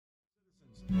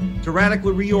to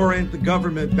radically reorient the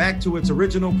government back to its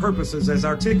original purposes as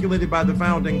articulated by the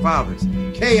founding fathers.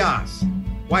 Chaos,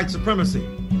 white supremacy,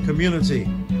 community,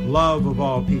 love of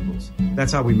all peoples.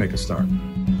 That's how we make a start.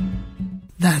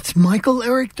 That's Michael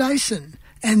Eric Dyson,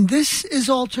 and this is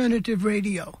Alternative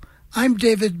Radio. I'm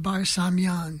David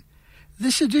Barsamian.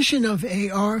 This edition of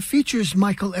AR features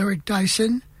Michael Eric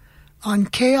Dyson on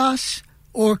chaos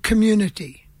or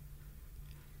community.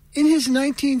 In his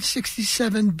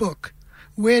 1967 book,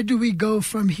 Where Do We Go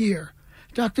From Here?,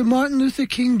 Dr. Martin Luther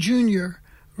King Jr.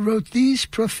 wrote these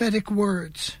prophetic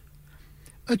words: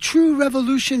 "A true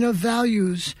revolution of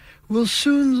values will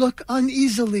soon look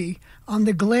uneasily on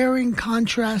the glaring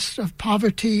contrast of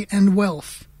poverty and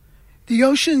wealth. The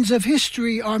oceans of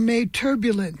history are made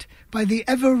turbulent by the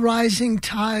ever-rising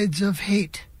tides of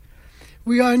hate.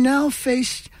 We are now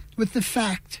faced with the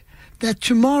fact that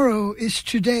tomorrow is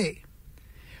today.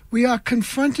 We are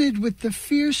confronted with the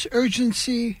fierce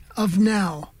urgency of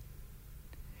now.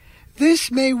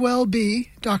 This may well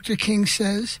be," Dr. King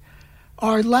says,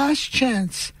 "our last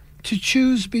chance to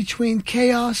choose between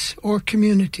chaos or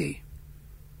community."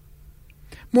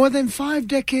 More than 5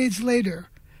 decades later,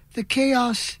 the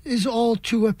chaos is all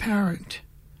too apparent.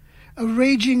 A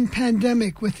raging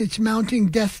pandemic with its mounting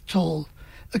death toll,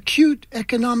 acute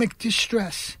economic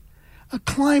distress, a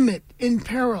climate in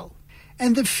peril,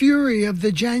 and the fury of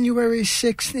the January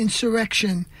 6th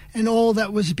insurrection and all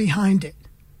that was behind it.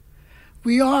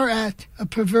 We are at a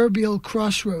proverbial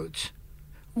crossroads.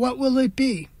 What will it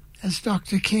be, as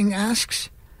Dr. King asks,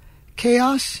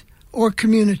 chaos or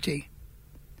community?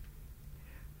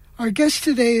 Our guest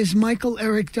today is Michael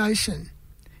Eric Dyson.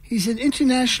 He's an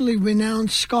internationally renowned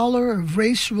scholar of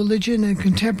race, religion, and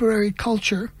contemporary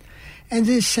culture, and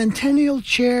is Centennial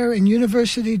Chair and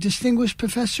University Distinguished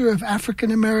Professor of African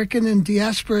American and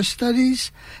Diaspora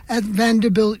Studies at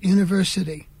Vanderbilt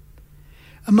University.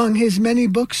 Among his many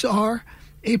books are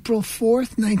April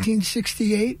 4th,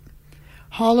 1968,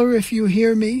 Holler If You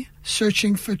Hear Me,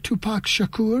 Searching for Tupac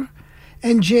Shakur,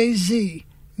 and Jay-Z,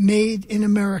 Made in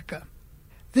America.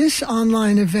 This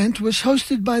online event was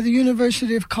hosted by the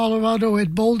University of Colorado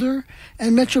at Boulder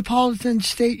and Metropolitan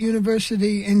State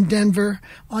University in Denver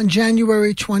on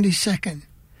January 22nd.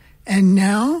 And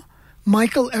now,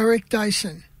 Michael Eric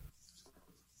Dyson.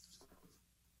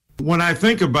 When I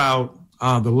think about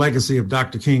the legacy of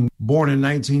Dr. King, born in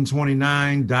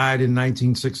 1929, died in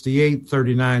 1968,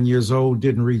 39 years old,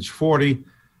 didn't reach 40.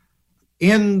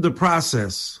 In the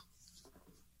process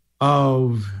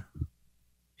of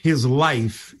his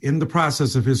life, in the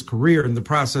process of his career, in the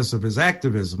process of his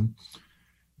activism,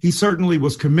 he certainly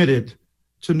was committed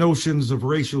to notions of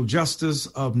racial justice,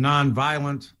 of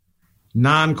nonviolent,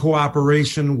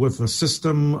 non-cooperation with a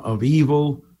system of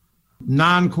evil,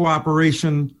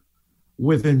 non-cooperation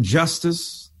with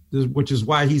injustice, which is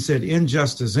why he said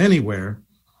injustice anywhere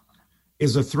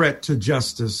is a threat to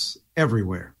justice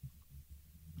everywhere.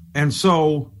 And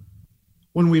so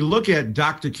when we look at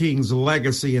Dr. King's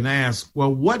legacy and ask,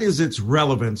 well, what is its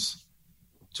relevance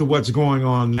to what's going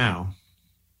on now?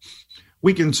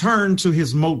 We can turn to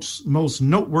his most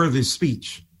noteworthy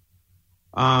speech.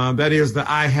 That is the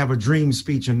I Have a Dream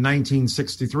speech in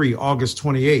 1963, August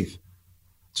 28th,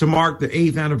 to mark the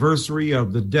 8th anniversary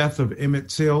of the death of Emmett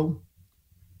Till.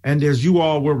 And as you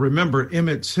all will remember,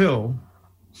 Emmett Till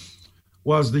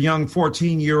was the young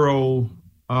 14-year-old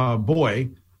boy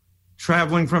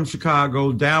traveling from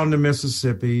Chicago down to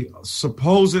Mississippi,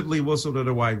 supposedly whistled at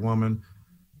a white woman,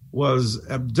 was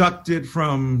abducted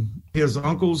from his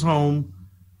uncle's home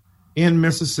in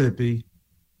Mississippi,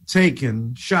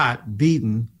 taken, shot,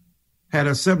 beaten, had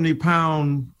a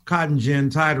 70-pound cotton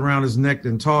gin tied around his neck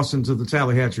and tossed into the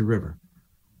Tallahatchie River.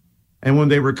 And when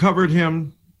they recovered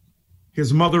him,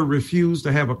 his mother refused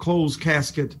to have a closed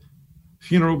casket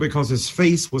funeral because his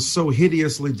face was so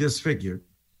hideously disfigured.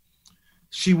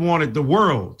 She wanted the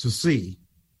world to see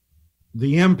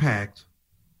the impact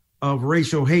of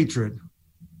racial hatred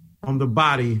on the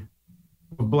body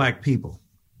of Black people.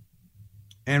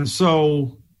 And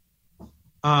so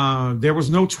there was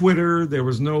no Twitter, there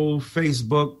was no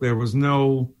Facebook, there was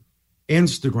no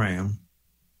Instagram,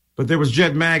 but there was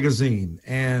Jet Magazine,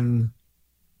 and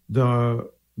the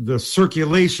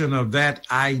circulation of that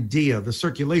idea, the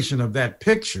circulation of that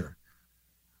picture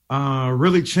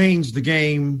really changed the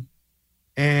game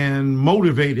and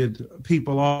motivated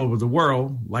people all over the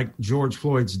world, like George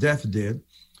Floyd's death did.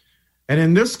 And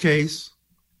in this case,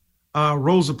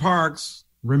 Rosa Parks,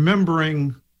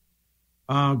 remembering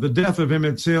the death of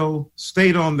Emmett Till,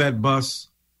 stayed on that bus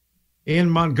in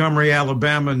Montgomery,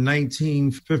 Alabama in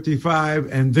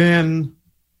 1955, and then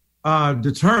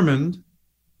determined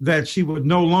that she would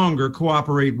no longer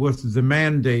cooperate with the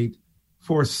mandate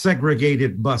for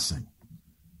segregated busing.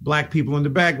 Black people in the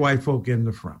back, white folk in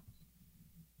the front.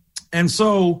 And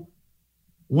so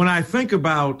when I think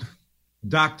about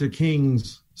Dr.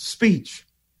 King's speech,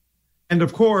 and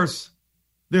of course,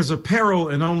 there's a peril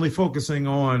in only focusing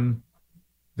on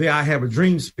the I Have a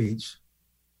Dream speech.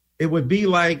 It would be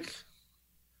like,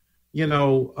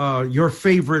 your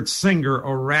favorite singer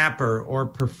or rapper or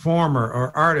performer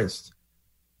or artist,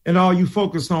 and all you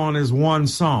focused on is one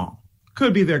song.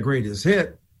 Could be their greatest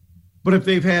hit, but if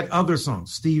they've had other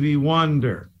songs, Stevie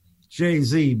Wonder,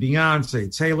 Jay-Z,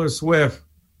 Beyonce, Taylor Swift,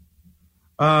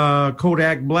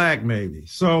 Kodak Black, maybe.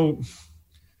 So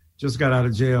just got out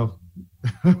of jail,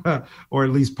 or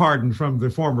at least pardoned from the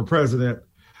former president,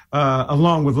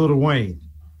 along with Lil Wayne.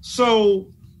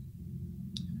 So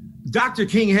Dr.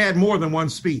 King had more than one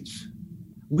speech.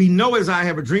 We know his I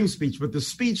Have a Dream speech, but the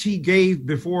speech he gave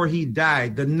before he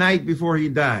died, the night before he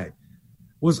died,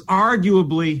 was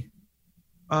arguably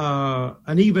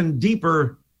an even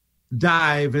deeper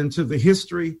dive into the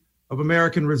history of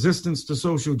American resistance to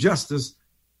social justice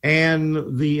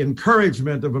and the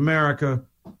encouragement of America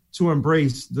to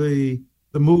embrace the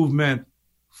movement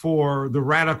for the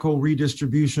radical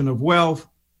redistribution of wealth,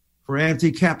 for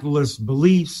anti-capitalist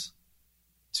beliefs,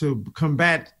 to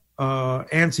combat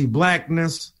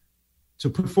anti-blackness, to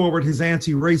put forward his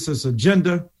anti-racist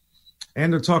agenda,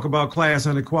 and to talk about class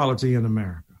inequality in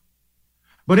America.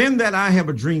 But in that I Have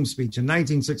a Dream speech in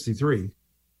 1963,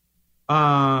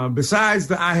 besides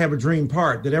the I Have a Dream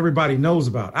part that everybody knows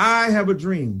about, I have a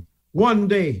dream. One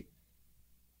day,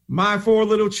 my 4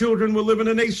 little children will live in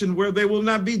a nation where they will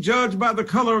not be judged by the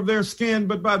color of their skin,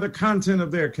 but by the content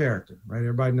of their character, right?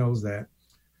 Everybody knows that.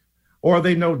 Or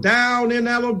they know down in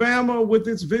Alabama with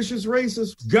its vicious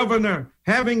racist governor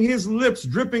having his lips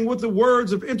dripping with the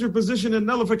words of interposition and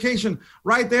nullification.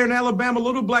 Right there in Alabama,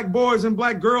 little black boys and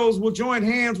black girls will join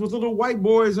hands with little white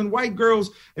boys and white girls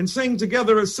and sing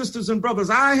together as sisters and brothers.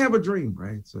 I have a dream,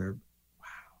 right, sir? Wow.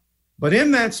 But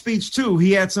in that speech, too,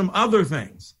 he had some other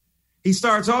things. He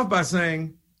starts off by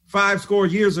saying, 50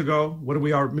 years ago, what do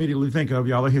we immediately think of?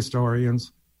 Y'all are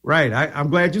historians. Right, I'm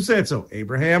glad you said so.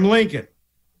 Abraham Lincoln.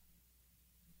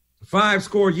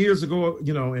 50 years ago,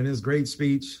 in his great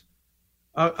speech,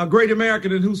 a great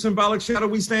American in whose symbolic shadow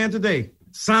we stand today,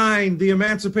 signed the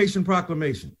Emancipation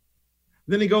Proclamation.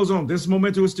 Then he goes on, this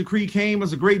momentous decree came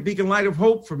as a great beacon light of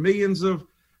hope for millions of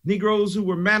Negroes who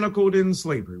were manacled in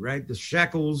slavery, right? The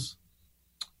shackles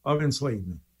of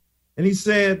enslavement. And he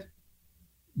said,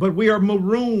 but we are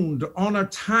marooned on a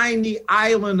tiny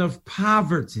island of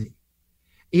poverty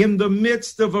in the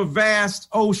midst of a vast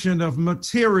ocean of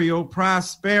material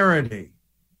prosperity.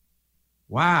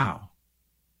 Wow.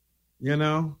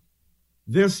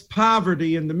 This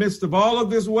poverty in the midst of all of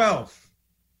this wealth,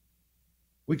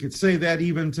 we could say that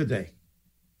even today.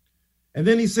 And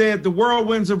then he said, the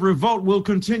whirlwinds of revolt will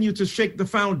continue to shake the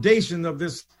foundation of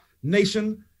this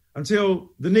nation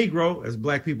until the Negro, as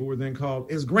black people were then called,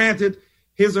 is granted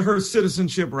his or her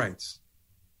citizenship rights.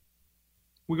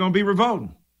 We're going to be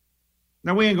revolting.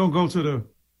 Now, we ain't going to go to the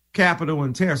Capitol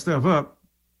and tear stuff up.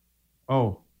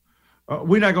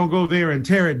 We're not going to go there and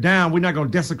tear it down. We're not going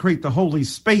to desecrate the holy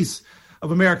space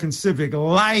of American civic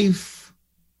life.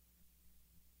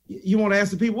 You want to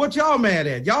ask the people, what y'all mad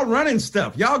at? Y'all running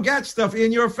stuff. Y'all got stuff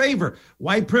in your favor.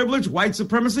 White privilege, white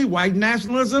supremacy, white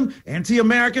nationalism,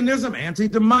 anti-Americanism,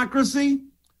 anti-democracy.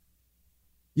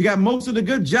 You got most of the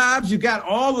good jobs. You got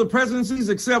all the presidencies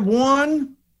except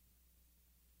one.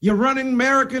 You're running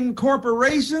American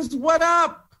corporations. What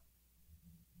up?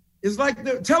 It's like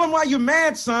tell them why you're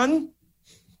mad, son.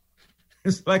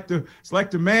 It's like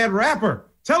the mad rapper.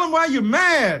 Tell them why you're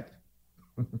mad.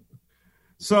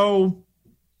 So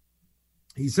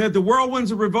he said the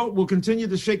whirlwinds of revolt will continue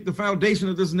to shake the foundation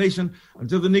of this nation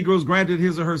until the Negroes granted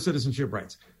his or her citizenship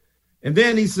rights. And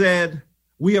then he said,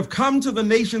 we have come to the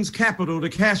nation's capital to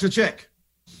cash a check.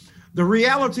 The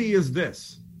reality is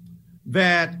this,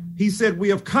 that he said, we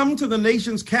have come to the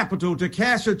nation's capital to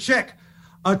cash a check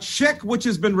which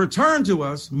has been returned to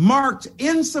us, marked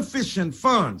insufficient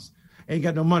funds. Ain't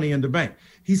got no money in the bank.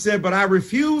 He said, but I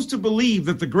refuse to believe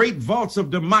that the great vaults of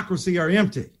democracy are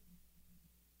empty.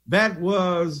 That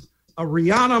was a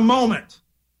Rihanna moment.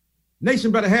 Nation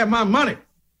better have my money.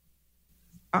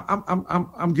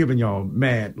 I'm giving y'all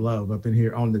mad love up in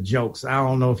here on the jokes. I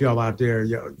don't know if y'all out there,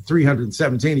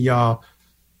 317 of y'all, what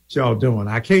y'all doing?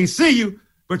 I can't see you,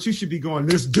 but you should be going,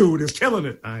 this dude is killing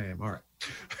it. I am. All right.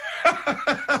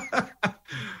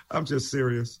 I'm just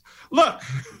serious. Look,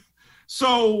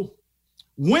 so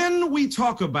when we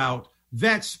talk about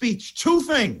that speech, two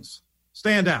things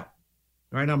stand out.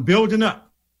 All right, I'm building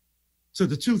up. to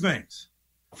the two things.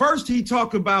 First, he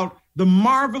talked about the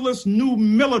marvelous new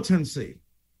militancy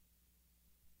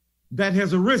that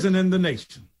has arisen in the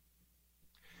nation.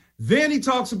 Then he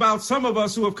talks about some of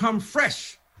us who have come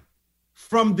fresh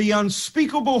from the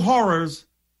unspeakable horrors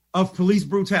of police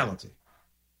brutality.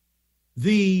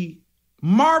 The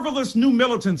marvelous new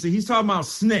militancy, he's talking about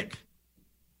SNCC,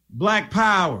 Black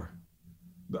Power,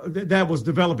 that was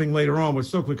developing later on with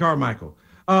Stokely Carmichael.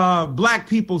 Black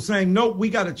people saying, nope, we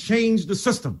got to change the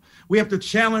system. We have to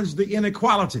challenge the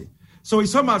inequality. So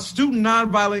he's talking about Student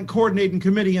Nonviolent Coordinating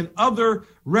Committee and other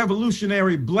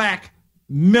revolutionary Black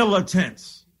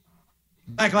militants,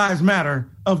 Black Lives Matter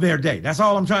of their day. That's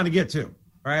all I'm trying to get to,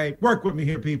 right? Work with me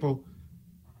here, people.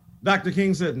 Dr.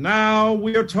 King said, now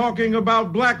we are talking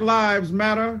about Black Lives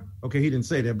Matter. Okay, he didn't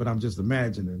say that, but I'm just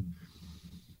imagining.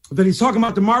 That he's talking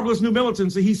about the marvelous new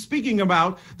militancy. He's speaking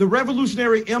about the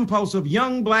revolutionary impulse of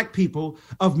young Black people,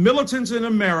 of militants in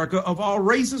America, of all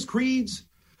races, creeds,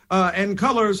 and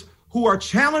colors, who are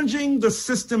challenging the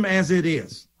system as it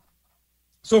is.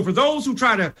 So for those who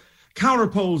try to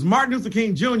counterpose Martin Luther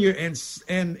King Jr.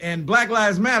 and Black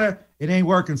Lives Matter, it ain't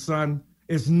working, son.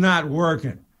 It's not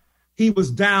working. He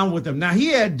was down with them. Now, he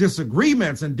had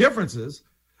disagreements and differences.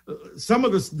 Some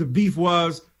of the beef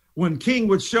was when King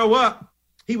would show up,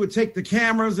 he would take the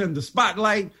cameras and the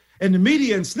spotlight, and the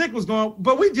media and SNCC was going,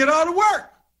 but we did all the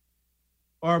work.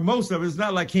 Or most of it. It's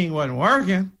not like King wasn't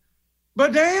working.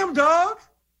 But damn, dog,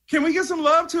 can we get some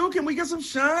love too? Can we get some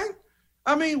shine?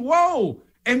 I mean, whoa.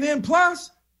 And then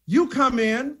plus, you come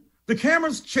in, the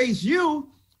cameras chase you,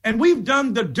 and we've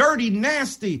done the dirty,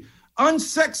 nasty,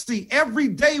 unsexy,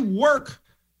 everyday work,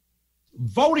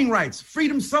 voting rights,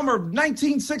 Freedom Summer of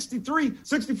 1963,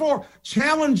 64,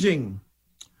 challenging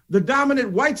the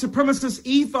dominant white supremacist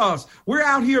ethos. We're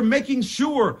out here making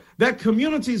sure that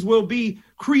communities will be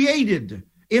created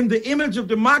in the image of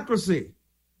democracy.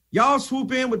 Y'all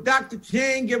swoop in with Dr.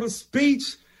 King, give a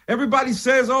speech. Everybody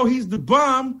says, oh, he's the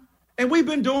bum. And we've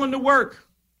been doing the work.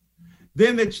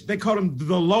 Then they called him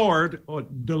the Lord, or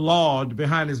the Lord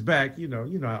behind his back. You know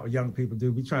how young people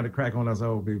do. We trying to crack on us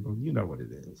old people. You know what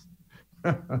it is.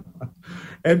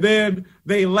 And then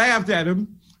they laughed at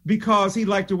him because he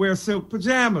liked to wear silk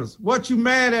pajamas. What you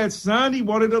mad at, son? He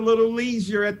wanted a little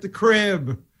leisure at the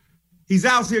crib. He's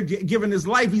out here giving his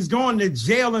life. He's going to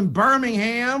jail in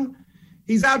Birmingham.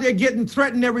 He's out there getting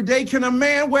threatened every day. Can a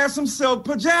man wear some silk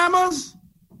pajamas?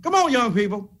 Come on, young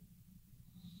people.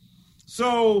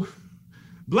 So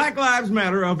Black Lives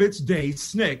Matter of its day,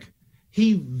 SNCC,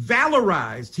 he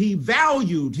valorized, he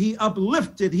valued, he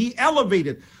uplifted, he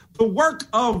elevated the work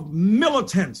of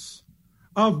militants,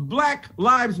 of Black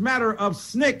Lives Matter, of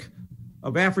SNCC,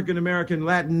 of African-American,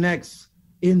 Latinx,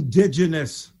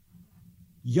 indigenous,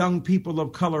 young people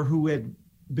of color who had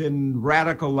been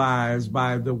radicalized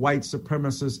by the white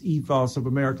supremacist ethos of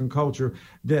American culture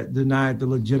that denied the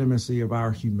legitimacy of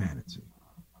our humanity.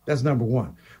 That's number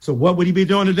one. So what would he be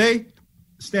doing today?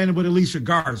 Standing with Alicia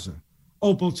Garza,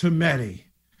 Opal Tometi,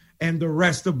 and the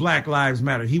rest of Black Lives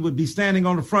Matter. He would be standing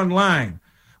on the front line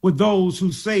with those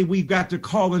who say we've got to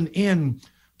call an end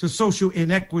to social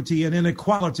inequity and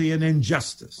inequality and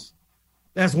injustice.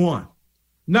 That's one.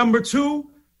 Number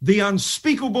two, the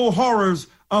unspeakable horrors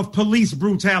of police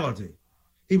brutality.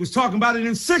 He was talking about it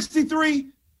in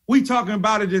 63. We talking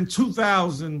about it in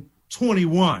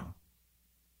 2021.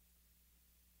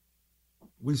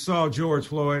 We saw George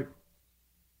Floyd.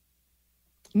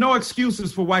 No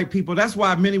excuses for white people. That's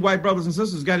why many white brothers and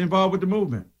sisters got involved with the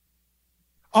movement.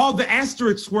 All the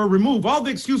asterisks were removed. All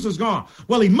the excuses gone.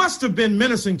 Well, he must have been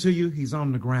menacing to you. He's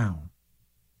on the ground,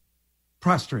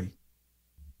 prostrate,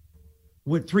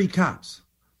 with 3 cops,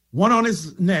 one on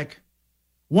his neck,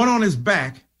 one on his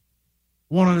back,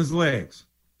 one on his legs.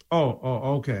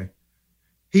 Oh, okay.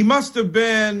 He must have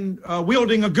been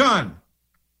wielding a gun.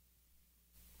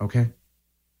 Okay.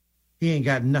 He ain't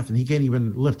got nothing. He can't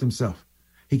even lift himself.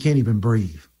 He can't even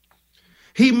breathe.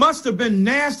 He must have been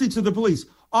nasty to the police.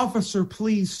 Officer,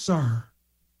 please, sir.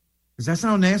 Does that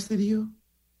sound nasty to you?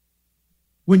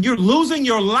 When you're losing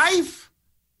your life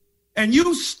and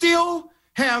you still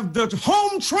have the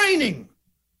home training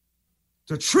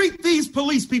to treat these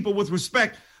police people with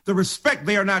respect, the respect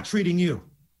they are not treating you.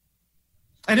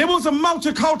 And it was a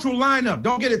multicultural lineup.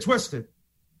 Don't get it twisted.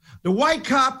 The white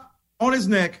cop on his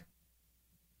neck,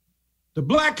 the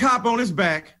black cop on his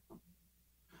back,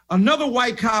 another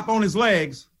white cop on his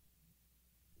legs,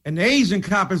 and the Asian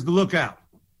cop is the lookout.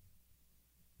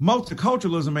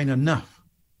 Multiculturalism ain't enough.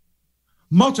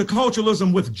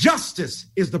 Multiculturalism with justice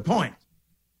is the point,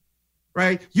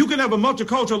 right? You can have a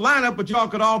multicultural lineup, but y'all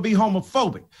could all be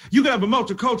homophobic. You could have a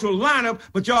multicultural lineup,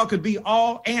 but y'all could be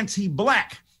all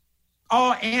anti-black,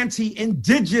 all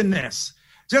anti-indigenous.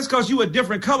 Just because you a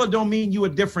different color don't mean you a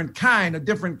different kind, a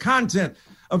different content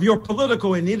of your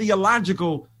political and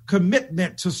ideological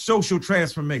commitment to social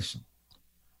transformation.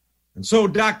 And so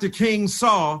Dr. King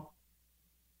saw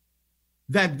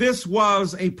that this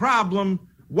was a problem.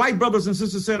 White brothers and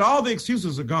sisters said all the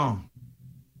excuses are gone.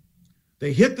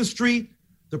 They hit the street.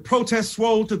 The protests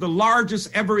swelled to the largest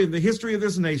ever in the history of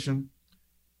this nation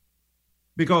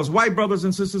because white brothers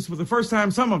and sisters, for the first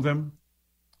time, some of them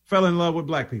fell in love with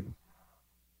black people.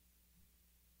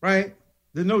 Right?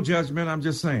 There's no judgment. I'm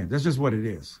just saying. That's just what it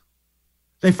is.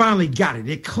 They finally got it.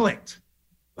 It clicked.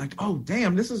 Like, oh,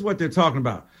 damn, this is what they're talking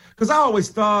about. Because I always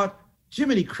thought,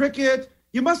 Jiminy Cricket,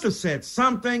 you must have said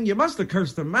something. You must have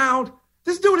cursed them out.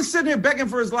 This dude is sitting here begging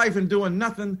for his life and doing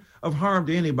nothing of harm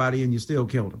to anybody, and you still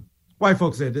killed him. White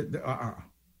folks said,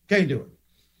 can't do it.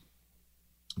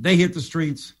 They hit the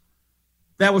streets.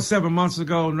 That was 7 months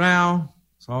ago. Now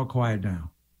it's all quiet down.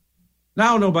 Now,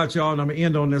 I don't know about y'all, and I'm going to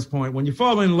end on this point. When you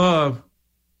fall in love,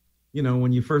 you know,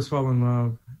 when you first fall in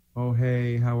love, oh,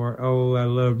 hey, I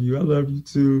love you. I love you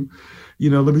too. You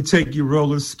know, let me take you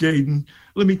roller skating.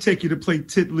 Let me take you to play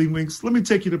tiddlywinks. Let me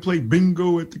take you to play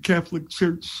bingo at the Catholic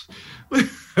Church.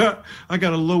 I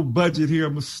got a low budget here.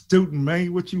 I'm a student,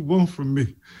 man. What you want from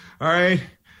me? All right.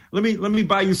 Let me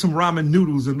buy you some ramen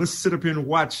noodles and let's sit up here and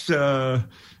watch,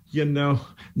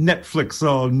 Netflix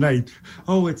all night.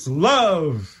 Oh, it's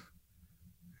love.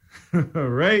 All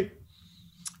right.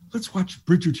 Let's watch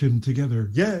Bridgerton together.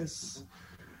 Yes.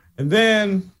 And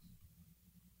then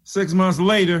 6 months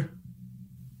later,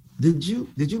 did you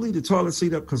leave the toilet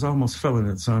seat up? Because I almost fell in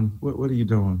it, son. What are you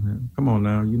doing, man? Come on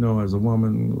now. You know, as a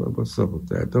woman, what's up with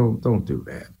that? Don't do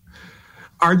that.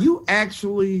 Are you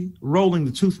actually rolling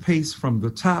the toothpaste from the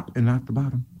top and not the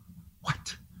bottom?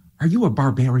 What? Are you a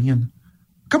barbarian?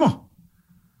 Come on.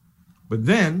 But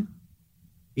then,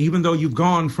 even though you've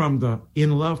gone from the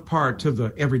in love part to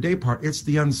the everyday part, it's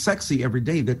the unsexy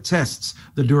everyday that tests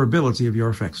the durability of your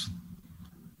affection.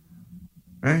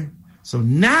 Right? So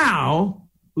now,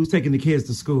 who's taking the kids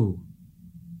to school?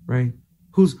 Right?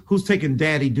 Who's taking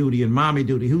daddy duty and mommy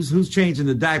duty? Who's changing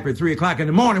the diaper at 3:00 in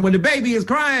the morning when the baby is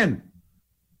crying?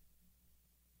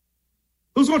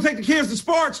 Who's going to take the kids to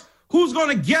sports? Who's going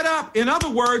to get up? In other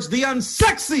words, the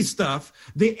unsexy stuff,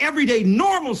 the everyday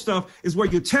normal stuff is where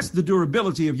you test the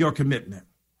durability of your commitment.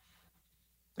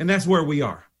 And that's where we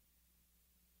are.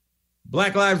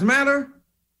 Black Lives Matter,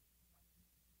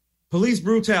 police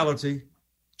brutality,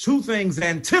 two things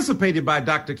anticipated by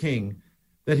Dr. King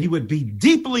that he would be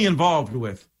deeply involved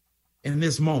with in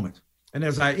this moment. And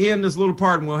as I end this little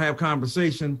part and we'll have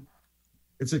conversation,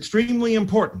 it's extremely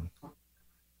important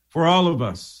for all of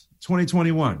us.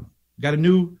 2021. Got a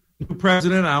new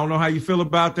president. I don't know how you feel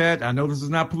about that. I know this is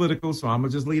not political, so I'm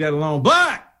going to just leave that alone.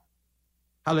 But,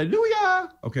 hallelujah.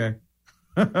 Okay.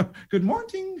 Good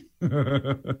morning.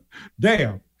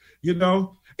 Damn. You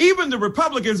know, even the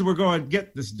Republicans were going,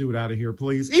 get this dude out of here,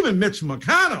 please. Even Mitch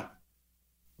McConnell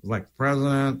was like, the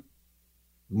president,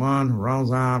 one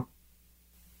rolls out,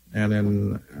 and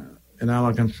in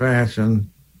elegant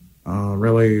fashion,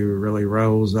 really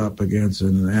rose up against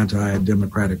an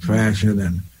anti-democratic fashion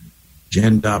and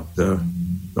ginned up the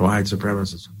white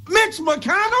supremacists. Mitch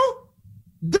McConnell?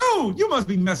 Dude, you must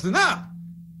be messing up.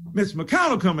 Mitch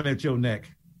McConnell coming at your neck.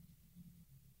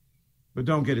 But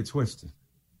don't get it twisted.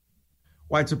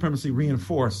 White supremacy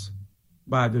reinforced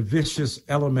by the vicious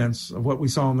elements of what we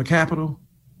saw in the Capitol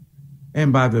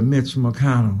and by the Mitch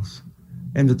McConnells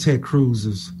and the Ted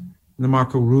Cruzes and the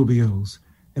Marco Rubios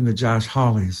and the Josh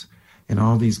Hawleys and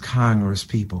all these Congress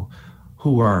people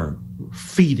who are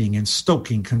feeding and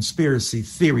stoking conspiracy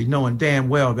theory, knowing damn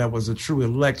well that was a true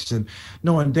election,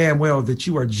 knowing damn well that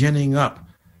you are ginning up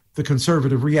the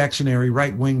conservative reactionary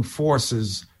right-wing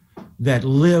forces that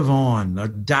live on a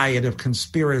diet of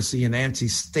conspiracy and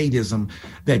anti-statism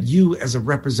that you as a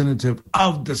representative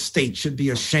of the state should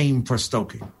be ashamed for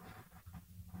stoking.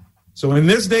 So in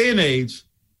this day and age,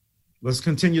 let's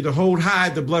continue to hold high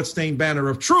the bloodstained banner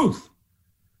of truth,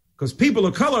 because people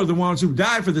of color are the ones who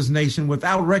died for this nation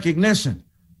without recognition.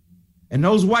 And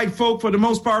those white folk, for the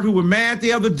most part, who were mad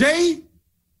the other day,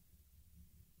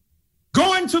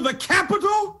 going to the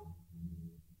Capitol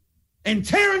and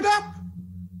tearing up,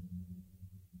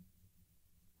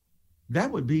 that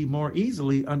would be more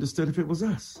easily understood if it was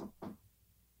us.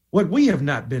 What we have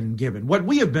not been given, what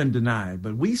we have been denied,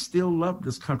 but we still love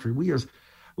this country. We are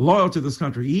loyal to this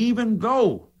country, even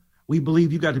though we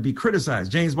believe you got to be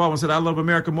criticized. James Baldwin said, I love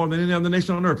America more than any other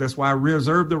nation on earth. That's why I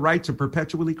reserve the right to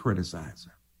perpetually criticize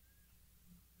her.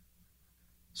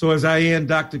 So as I end,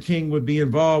 Dr. King would be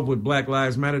involved with Black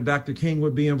Lives Matter. Dr. King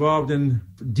would be involved in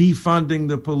defunding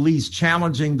the police,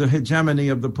 challenging the hegemony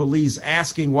of the police,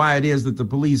 asking why it is that the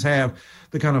police have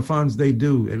the kind of funds they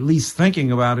do, at least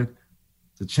thinking about it,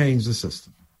 to change the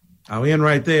system. I'll end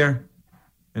right there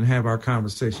and have our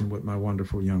conversation with my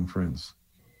wonderful young friends.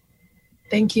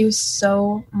 Thank you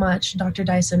so much, Dr.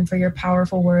 Dyson, for your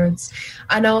powerful words.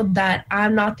 I know that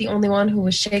I'm not the only one who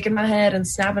was shaking my head and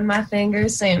snapping my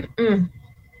fingers saying,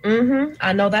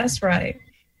 I know that's right.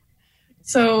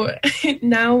 So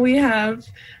now we have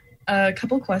a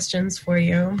couple questions for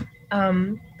you.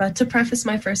 But to preface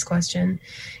my first question,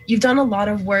 you've done a lot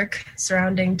of work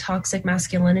surrounding toxic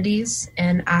masculinities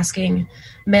and asking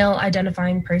male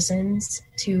identifying persons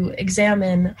to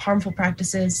examine harmful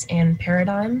practices and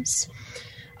paradigms.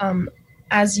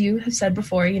 As you have said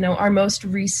before, our most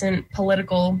recent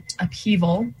political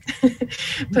upheaval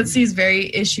puts these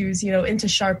very issues, into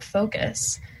sharp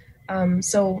focus.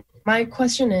 So my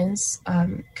question is,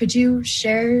 could you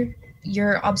share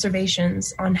your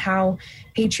observations on how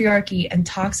patriarchy and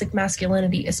toxic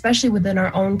masculinity, especially within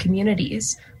our own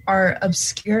communities, are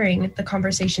obscuring the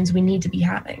conversations we need to be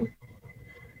having?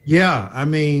 Yeah, I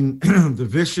mean, the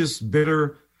vicious,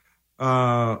 bitter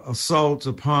assaults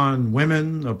upon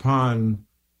women, upon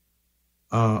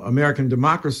American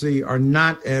democracy are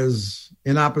not as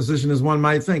in opposition as one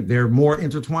might think. They're more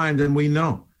intertwined than we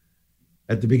know.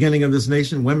 At the beginning of this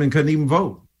nation, women couldn't even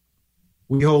vote.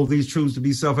 We hold these truths to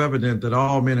be self-evident that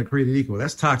all men are created equal.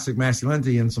 That's toxic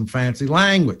masculinity in some fancy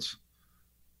language.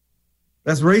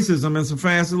 That's racism in some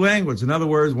fancy language. In other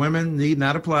words, women need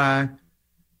not apply.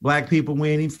 Black people, we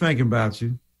ain't even thinking about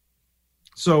you.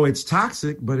 So it's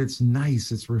toxic, but it's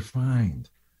nice. It's refined.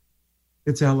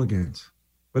 It's elegant,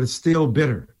 but it's still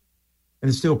bitter and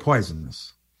it's still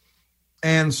poisonous.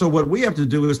 And so what we have to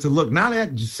do is to look not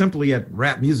at simply at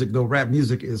rap music, though rap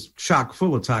music is chock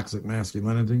full of toxic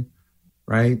masculinity,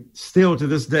 right? Still to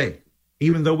this day,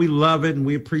 even though we love it and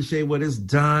we appreciate what it's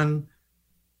done,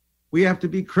 we have to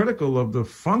be critical of the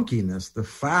funkiness, the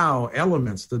foul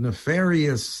elements, the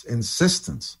nefarious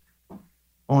insistence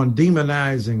on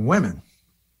demonizing women.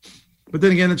 But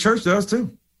then again, the church does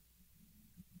too.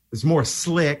 It's more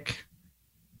slick.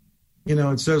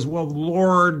 It says, well, the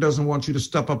Lord doesn't want you to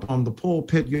step up on the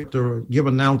pulpit. You have to give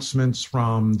announcements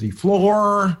from the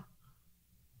floor.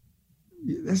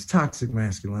 That's toxic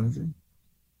masculinity.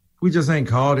 We just ain't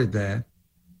called it that.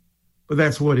 But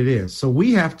that's what it is. So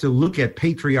we have to look at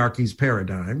patriarchy's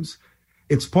paradigms,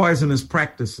 its poisonous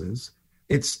practices,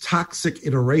 its toxic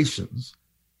iterations,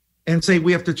 and say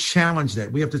we have to challenge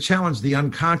that. We have to challenge the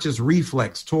unconscious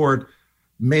reflex toward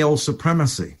male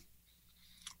supremacy.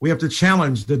 We have to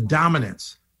challenge the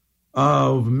dominance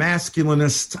of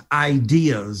masculinist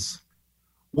ideas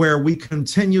where we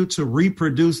continue to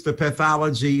reproduce the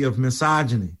pathology of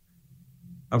misogyny,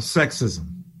 of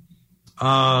sexism,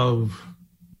 of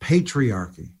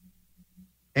patriarchy,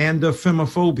 and of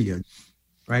femophobia,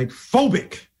 right?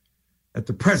 Phobic at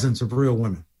the presence of real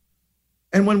women.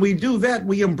 And when we do that,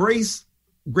 we embrace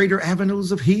greater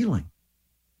avenues of healing.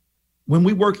 When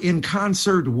we work in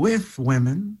concert with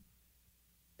women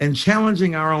and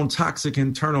challenging our own toxic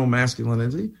internal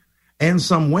masculinity and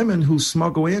some women who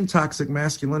smuggle in toxic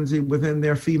masculinity within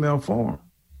their female form.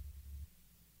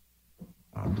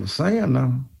 I'm just saying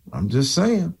now. I'm just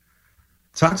saying.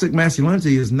 Toxic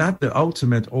masculinity is not the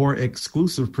ultimate or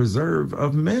exclusive preserve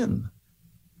of men.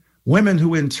 Women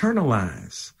who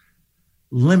internalize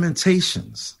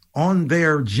limitations on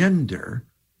their gender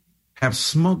have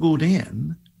smuggled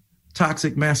in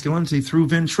toxic masculinity through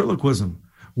ventriloquism.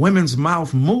 Women's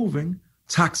mouth moving,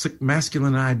 toxic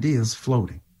masculine ideas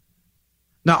floating.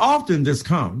 Now, often this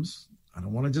comes, I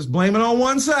don't want to just blame it on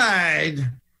one side,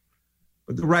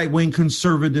 but the right-wing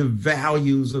conservative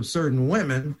values of certain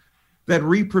women that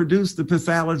reproduce the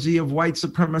pathology of white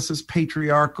supremacist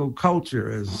patriarchal culture,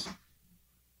 as,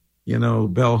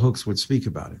 bell hooks would speak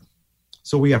about it.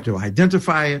 So we have to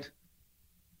identify it,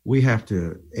 we have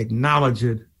to acknowledge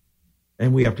it,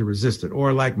 and we have to resist it.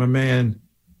 Or like my man,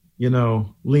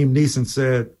 Liam Neeson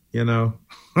said,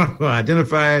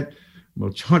 identify it, I'm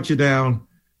going to hunt you down,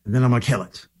 and then I'm going to kill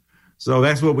it. So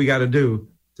that's what we got to do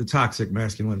to toxic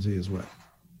masculinity as well.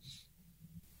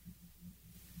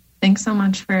 Thanks so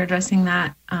much for addressing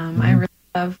that. I really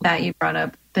love that you brought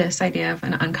up this idea of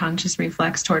an unconscious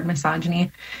reflex toward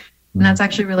misogyny. And that's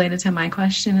actually related to my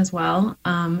question as well.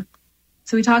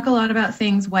 So we talk a lot about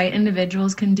things white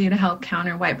individuals can do to help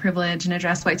counter white privilege and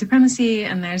address white supremacy.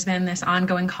 And there's been this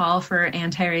ongoing call for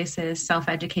anti-racist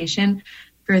self-education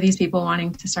for these people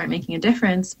wanting to start making a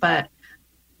difference. But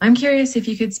I'm curious if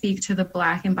you could speak to the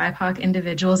Black and BIPOC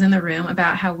individuals in the room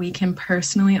about how we can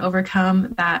personally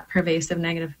overcome that pervasive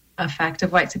negative effect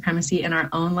of white supremacy in our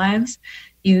own lives.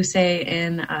 You say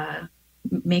in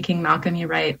Making Malcolm, you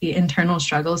write the internal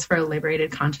struggles for a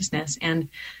liberated consciousness. And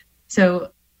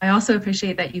so I also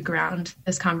appreciate that you ground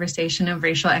this conversation of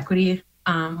racial equity,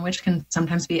 which can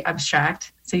sometimes be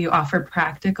abstract. So you offer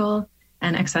practical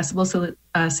and accessible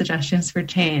suggestions for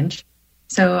change.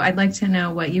 So I'd like to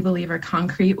know what you believe are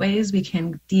concrete ways we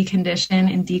can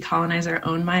decondition and decolonize our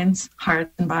own minds,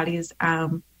 hearts, and bodies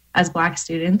as Black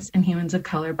students and humans of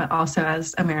color, but also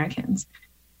as Americans.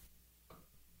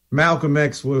 Malcolm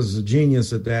X was a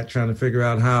genius at that, trying to figure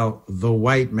out how the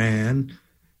white man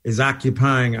is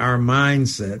occupying our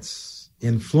mindsets,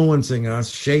 influencing us,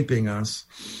 shaping us,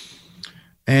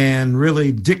 and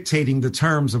really dictating the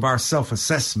terms of our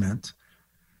self-assessment.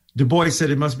 Du Bois said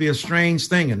it must be a strange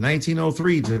thing in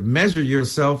 1903 to measure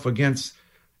yourself against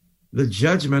the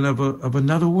judgment of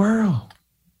another world,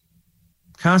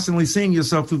 constantly seeing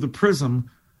yourself through the prism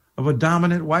of a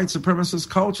dominant white supremacist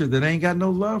culture that ain't got no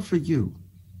love for you.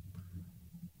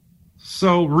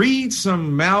 So read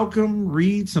some Malcolm,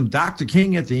 read some Dr.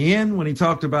 King at the end when he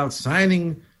talked about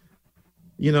signing,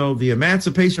 the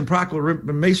Emancipation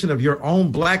Proclamation of your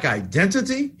own Black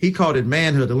identity. He called it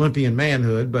manhood, Olympian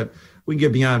manhood, but we can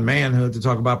get beyond manhood to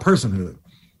talk about personhood.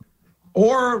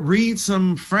 Or read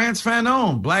some Frantz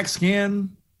Fanon, Black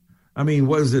Skin. I mean,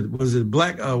 was it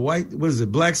black, white? Was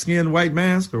it Black Skin, White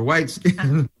Mask, or White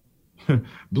Skin,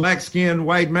 Black Skin,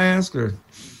 White Mask?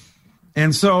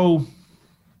 And so,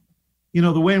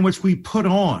 the way in which we put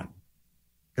on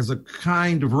as a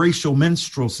kind of racial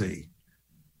minstrelsy,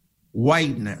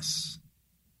 whiteness,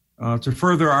 to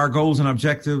further our goals and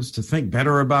objectives, to think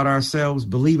better about ourselves,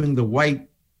 believing the white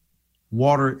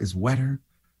water is wetter,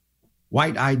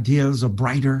 white ideas are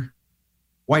brighter,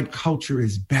 white culture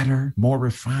is better, more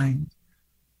refined,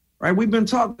 right? We've been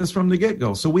taught this from the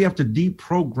get-go. So we have to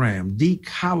deprogram,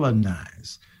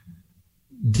 decolonize,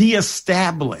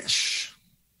 deestablish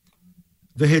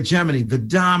the hegemony, the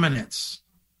dominance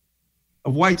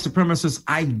of white supremacist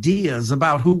ideas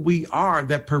about who we are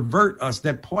that pervert us,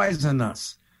 that poison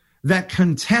us, that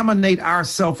contaminate our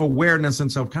self-awareness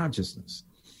and self-consciousness.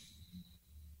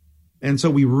 And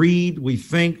so we read, we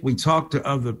think, we talk to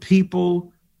other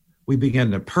people, we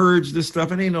begin to purge this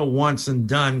stuff. It ain't no once and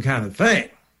done kind of thing.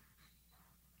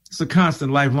 It's a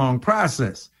constant lifelong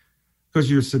process because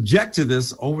you're subject to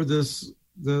this over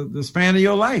the span of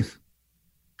your life,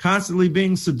 constantly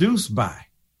being seduced by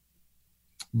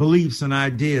beliefs and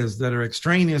ideas that are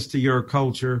extraneous to your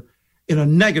culture in a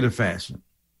negative fashion.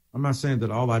 I'm not saying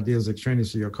that all ideas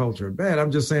extraneous to your culture are bad.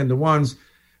 I'm just saying the ones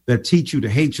that teach you to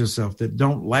hate yourself, that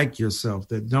don't like yourself,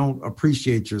 that don't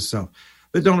appreciate yourself,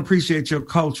 that don't appreciate your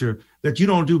culture, that you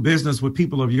don't do business with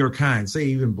people of your kind, say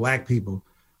even Black people,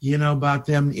 about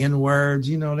them N-words,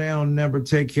 they don't never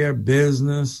take care of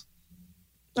business.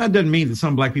 That doesn't mean that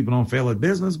some Black people don't fail at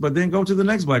business, but then go to the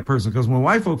next Black person, because when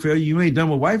white folk fail, you ain't done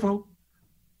with white folk.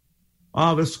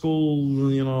 Oh, this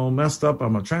school, messed up,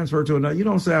 I'm going to transfer to another. You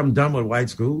don't say I'm done with white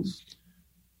schools.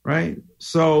 Right?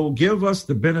 So give us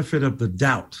the benefit of the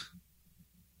doubt.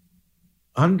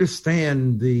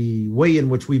 Understand the way in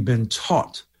which we've been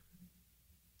taught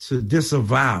to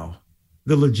disavow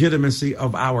the legitimacy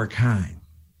of our kind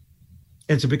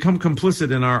and to become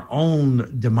complicit in our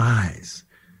own demise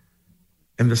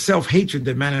and the self-hatred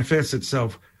that manifests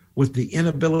itself with the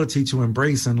inability to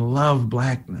embrace and love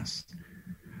Blackness.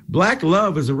 Black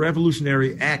love is a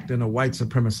revolutionary act in a white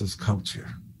supremacist culture.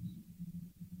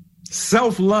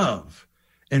 Self-love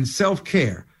and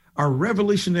self-care are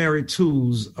revolutionary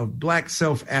tools of Black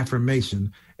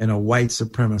self-affirmation in a white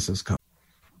supremacist culture.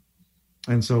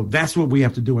 And so that's what we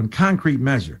have to do in concrete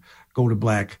measure. Go to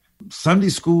Black Sunday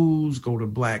schools, go to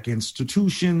Black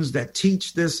institutions that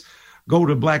teach this, go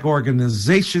to Black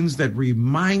organizations that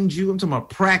remind you. I'm talking about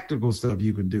practical stuff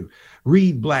you can do.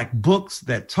 Read Black books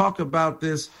that talk about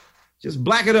this. Just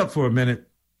black it up for a minute,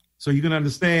 so you can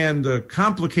understand the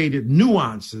complicated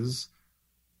nuances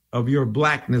of your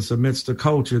Blackness amidst a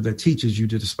culture that teaches you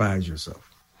to despise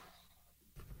yourself.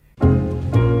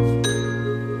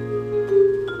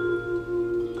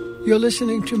 You're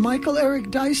listening to Michael Eric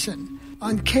Dyson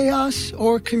on Chaos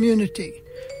or Community.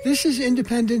 This is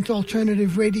Independent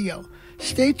Alternative Radio.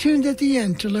 Stay tuned at the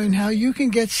end to learn how you can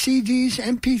get CDs,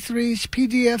 MP3s,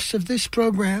 PDFs of this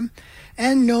program,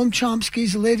 and Noam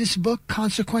Chomsky's latest book,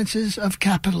 Consequences of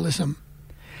Capitalism.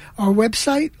 Our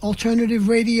website,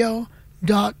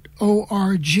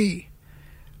 alternativeradio.org.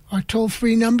 Our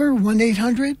toll-free number,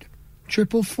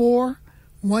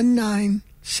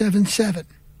 1-800-444-1977.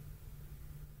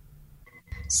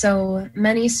 So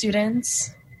many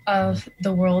students of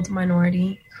the world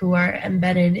minority who are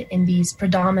embedded in these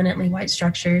predominantly white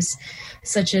structures,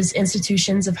 such as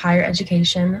institutions of higher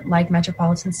education like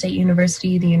Metropolitan State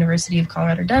University, the University of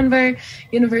Colorado Denver,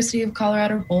 University of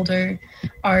Colorado Boulder,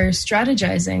 are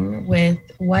strategizing with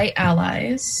white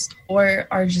allies or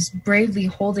are just bravely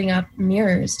holding up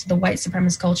mirrors to the white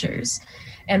supremacist cultures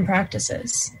and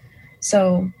practices.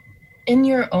 So in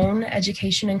your own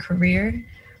education and career,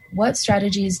 what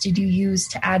strategies did you use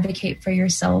to advocate for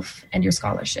yourself and your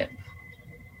scholarship?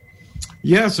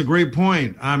 Yes, a great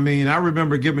point. I mean, I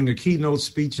remember giving a keynote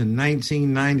speech in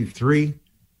 1993,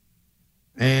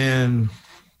 and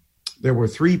there were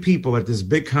 3 people at this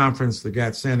big conference that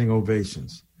got standing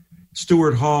ovations.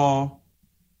 Stuart Hall,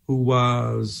 who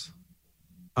was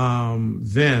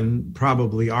then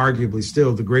probably arguably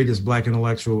still the greatest Black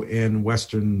intellectual in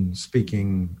Western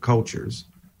speaking cultures.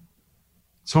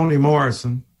 Toni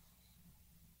Morrison,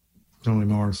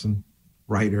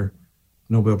 writer,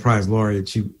 Nobel Prize laureate.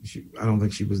 She I don't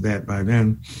think she was that by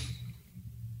then.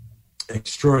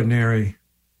 Extraordinary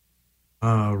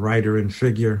writer and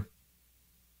figure.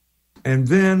 And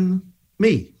then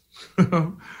me.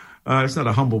 It's not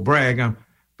a humble brag,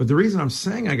 but the reason I'm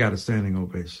saying I got a standing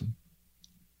ovation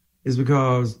is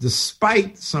because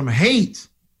despite some hate,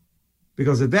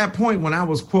 because at that point when I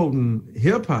was quoting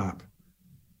hip hop,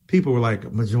 people were like,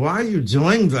 why are you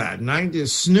doing that? 90s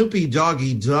Snoopy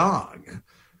Doggy Dog.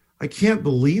 I can't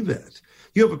believe it.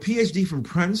 You have a PhD from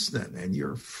Princeton and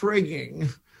you're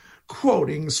frigging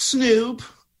quoting Snoop,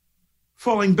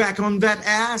 falling back on that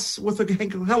ass with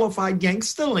a hellified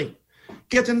gangsterly,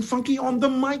 getting funky on the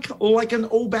mic like an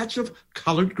old batch of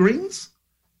collard greens.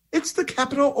 It's the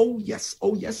capital oh yes,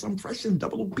 I'm fresh in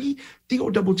double B,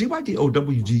 D-O-double-G-Y,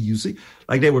 D-O-W-G-U-C.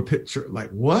 Like they were picture, like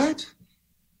what?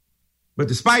 But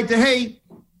despite the hate,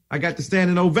 I got to stand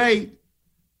and ovate.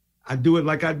 I do it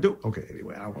like I do. Okay,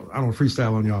 anyway, I don't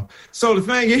freestyle on y'all. So the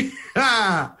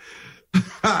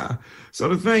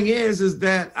thing is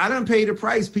that I done paid the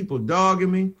price. People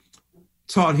dogging me,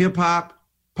 taught hip hop,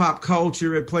 pop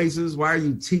culture at places. Why are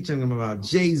you teaching them about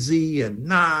Jay-Z and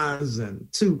Nas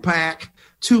and Tupac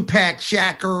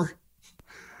Shakur,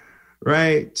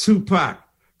 right? Tupac.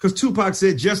 Because Tupac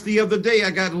said just the other day,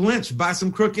 I got lynched by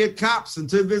some crooked cops. And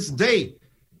to this day,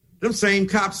 them same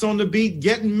cops on the beat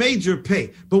getting major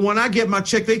pay. But when I get my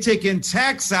check, they taking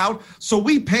tax out. So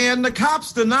we paying the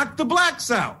cops to knock the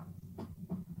blacks out.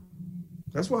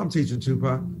 That's why I'm teaching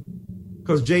Tupac.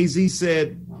 Because Jay-Z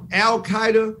said,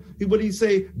 Al-Qaeda, what did he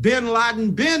say? Bin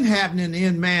Laden been happening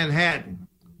in Manhattan.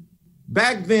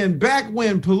 Back then, back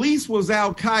when police was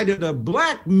Al-Qaeda to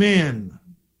black men.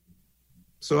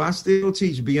 So I still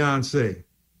teach Beyonce.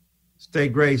 Stay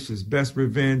gracious, best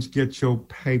revenge, get your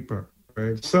paper.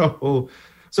 Right. So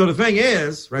the thing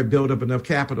is, right, build up enough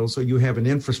capital so you have an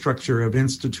infrastructure of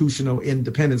institutional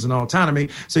independence and autonomy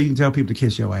so you can tell people to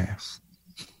kiss your ass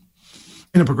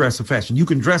in a progressive fashion. You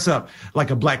can dress up like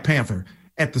a Black Panther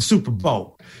at the Super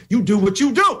Bowl. You do what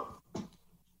you do.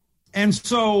 And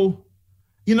so,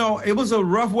 it was a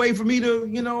rough way for me to,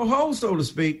 hold, so to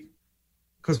speak,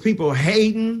 because people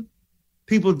hating,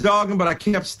 people dogging, but I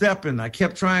kept stepping. I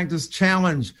kept trying to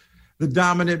challenge the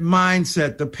dominant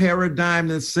mindset, the paradigm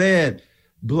that said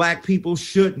Black people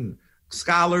shouldn't,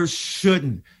 scholars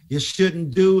shouldn't. You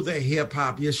shouldn't do the hip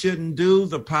hop. You shouldn't do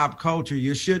the pop culture.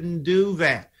 You shouldn't do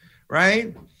that,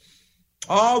 right?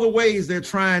 All the ways they're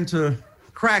trying to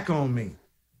crack on me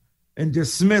and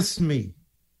dismiss me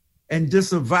and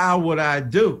disavow what I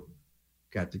do.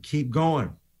 Got to keep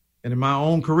going. And in my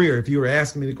own career, if you were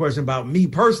asking me the question about me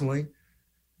personally,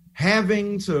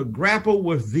 having to grapple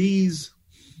with these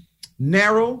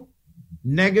narrow,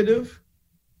 negative,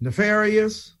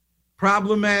 nefarious,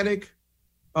 problematic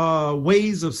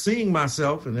ways of seeing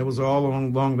myself, and it was all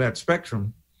along that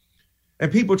spectrum,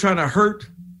 and people trying to hurt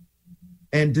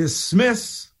and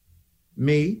dismiss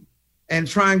me and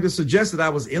trying to suggest that I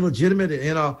was illegitimate and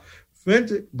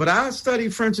inauthentic. But I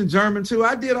studied French and German too.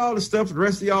 I did all the stuff the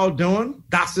rest of y'all doing.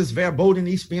 Das ist verboten,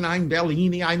 ich bin ein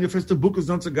Berliner, eine feste Buches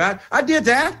unter Gott. I did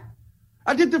that.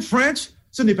 I did the French.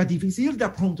 Ce n'est pas difficile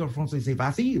d'apprendre français, c'est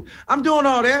facile. I'm doing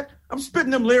all that. I'm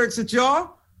spitting them lyrics at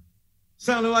y'all.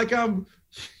 Sounding like I'm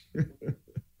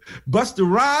Busta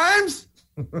Rhymes.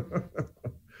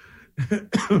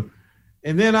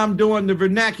 And then I'm doing the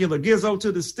vernacular. Gizzo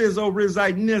to the stizzo,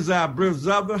 Rizite Nizza,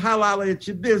 brother. Halala at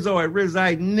your dizzo at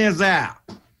Rizite Nizza.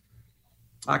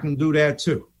 I can do that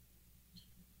too.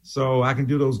 So I can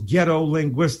do those ghetto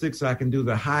linguistics. I can do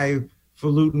the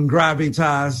highfalutin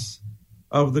gravitas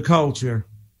of the culture,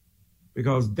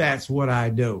 because that's what I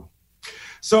do.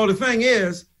 So the thing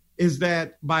is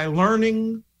that by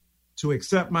learning to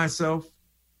accept myself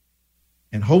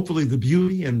and hopefully the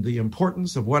beauty and the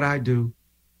importance of what I do,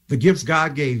 the gifts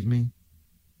God gave me,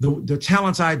 the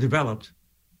talents I developed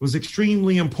was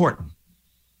extremely important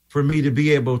for me to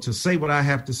be able to say what I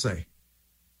have to say,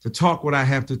 to talk what I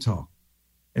have to talk,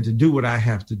 and to do what I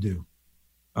have to do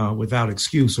without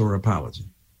excuse or apology.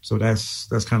 So that's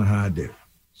kind of how I do.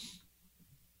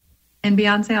 And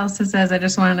Beyonce also says, I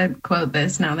just wanted to quote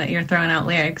this now that you're throwing out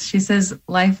lyrics. She says,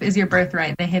 life is your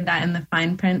birthright. They hid that in the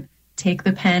fine print. Take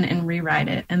the pen and rewrite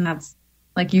it. And that's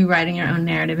like you writing your own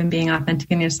narrative and being authentic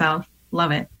in yourself.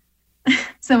 Love it.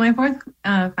 So my fourth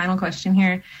final question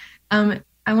here. I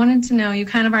wanted to know, you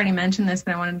kind of already mentioned this,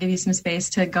 but I wanted to give you some space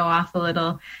to go off a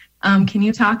little. Can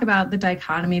you talk about the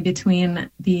dichotomy between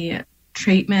the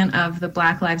treatment of the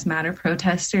Black Lives Matter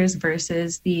protesters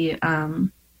versus the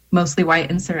mostly white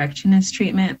insurrectionist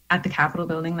treatment at the Capitol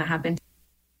building that happened?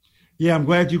 Yeah, I'm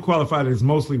glad you qualified it as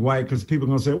mostly white, because people are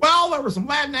going to say, well, there were some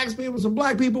Latinx people, some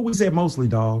black people. We said mostly,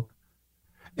 dog.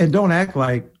 And don't act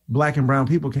like black and brown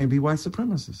people can't be white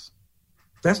supremacists.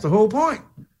 That's the whole point.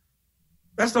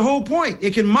 That's the whole point.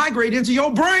 It can migrate into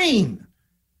your brain,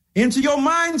 into your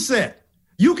mindset.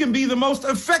 You can be the most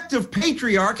effective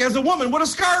patriarch as a woman with a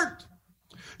skirt.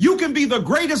 You can be the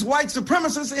greatest white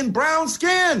supremacist in brown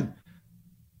skin.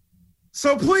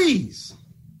 So please,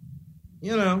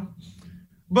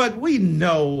 but we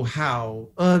know how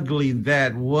ugly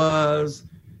that was.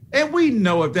 And we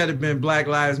know if that had been Black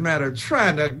Lives Matter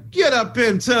trying to get up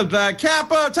into the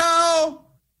Capitol,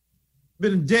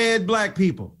 been dead black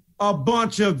people, a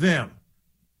bunch of them.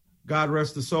 God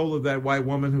rest the soul of that white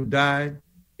woman who died.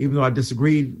 Even though I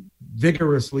disagreed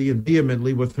vigorously and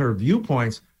vehemently with her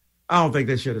viewpoints, I don't think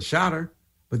they should have shot her.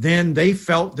 But then they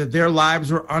felt that their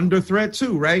lives were under threat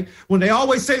too, right? When they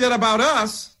always say that about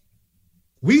us,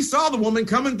 we saw the woman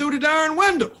coming through the darn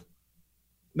window.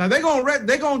 Now they're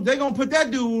gonna put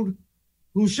that dude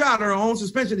who shot her on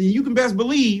suspension, and you can best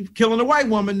believe, killing a white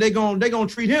woman, they're gonna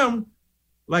treat him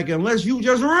like, unless you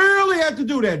just really have to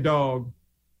do that, dog,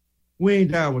 we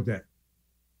ain't down with that.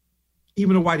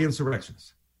 Even the white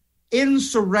insurrectionists,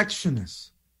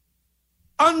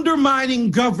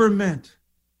 undermining government,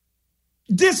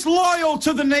 disloyal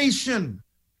to the nation,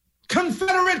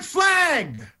 Confederate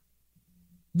flag,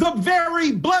 the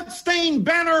very bloodstained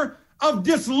banner of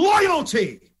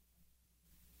disloyalty,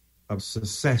 of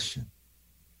secession,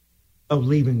 of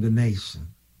leaving the nation,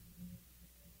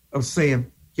 of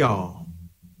saying, y'all,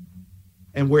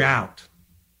 and we're out.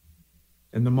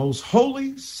 And the most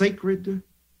holy, sacred,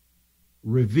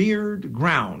 revered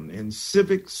ground in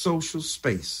civic social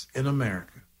space in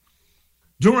America,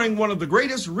 during one of the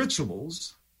greatest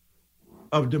rituals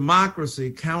of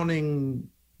democracy, counting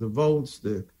the votes,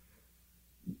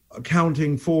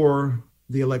 accounting for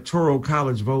the electoral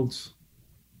college votes,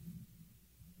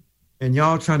 and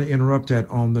y'all trying to interrupt that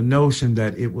on the notion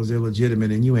that it was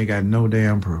illegitimate, and you ain't got no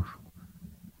damn proof.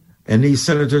 And these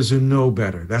senators who know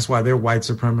better, that's why they're white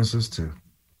supremacists too.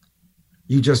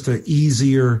 You just an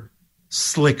easier,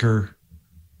 slicker,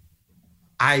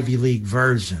 Ivy League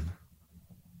version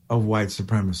of white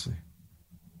supremacy.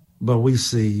 But we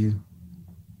see you,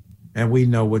 and we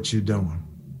know what you're doing.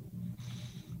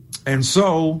 And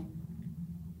so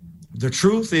the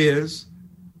truth is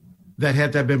that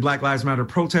had that been Black Lives Matter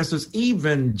protesters,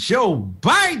 even Joe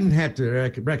Biden had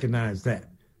to recognize that.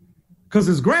 Because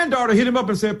his granddaughter hit him up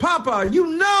and said, Papa,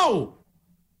 you know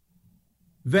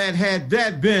that had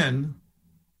that been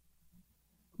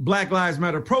Black Lives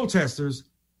Matter protesters,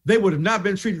 they would have not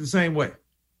been treated the same way.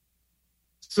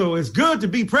 So it's good to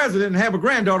be president and have a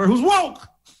granddaughter who's woke.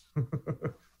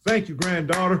 Thank you,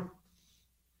 granddaughter.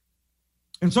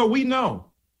 And so we know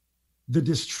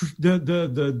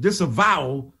the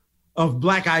disavowal of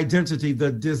black identity,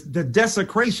 the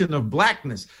desecration of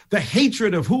blackness, the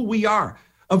hatred of who we are,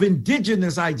 of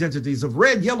indigenous identities, of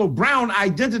red, yellow, brown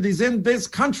identities in this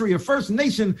country, of First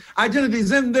Nation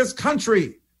identities in this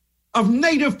country, of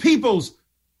Native peoples.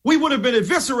 We would have been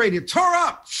eviscerated, tore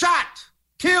up, shot,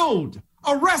 killed,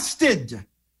 arrested.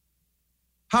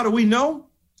 How do we know?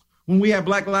 When we had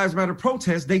Black Lives Matter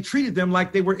protests, they treated them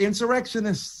like they were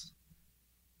insurrectionists.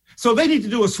 So they need to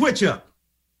do a switch up.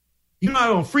 You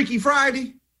know, on Freaky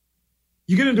Friday,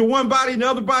 you get into one body and the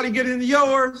other body get into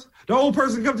yours. The old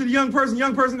person come to the young person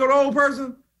go to the old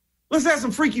person. Let's have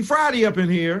some Freaky Friday up in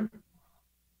here,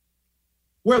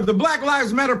 where the Black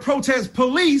Lives Matter protest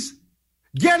police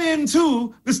get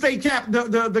into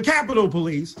the Capitol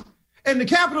Police, and the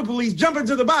Capitol Police jump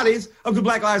into the bodies of the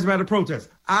Black Lives Matter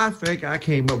protesters. I think I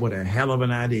came up with a hell of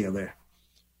an idea there,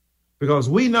 because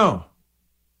we know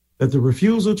that the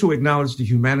refusal to acknowledge the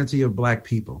humanity of black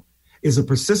people is a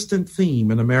persistent theme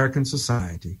in American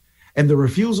society, And the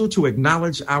refusal to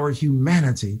acknowledge our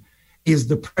humanity is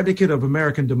the predicate of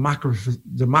American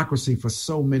democracy for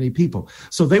so many people.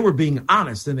 So they were being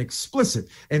honest and explicit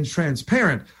and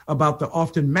transparent about the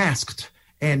often masked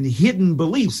and hidden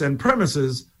beliefs and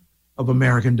premises of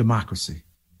American democracy.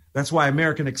 That's why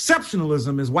American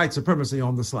exceptionalism is white supremacy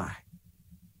on the sly.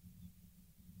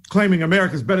 Claiming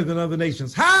America's better than other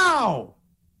nations. How?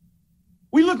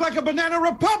 We look like a banana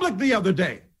republic the other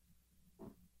day.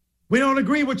 We don't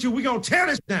agree with you. We're going to tear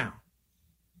this down.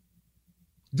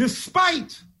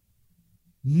 Despite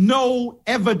no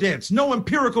evidence, no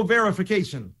empirical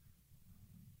verification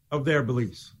of their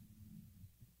beliefs.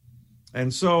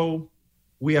 And so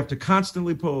we have to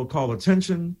constantly call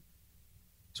attention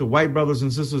to white brothers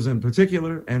and sisters in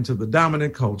particular, and to the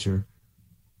dominant culture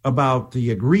about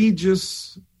the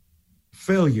egregious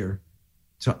failure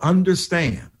to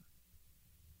understand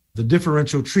the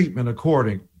differential treatment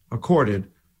accorded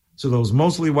to those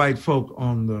mostly white folk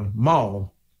on the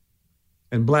mall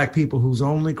and black people whose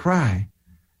only cry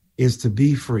is to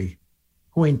be free,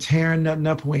 who ain't tearing nothing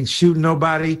up, who ain't shooting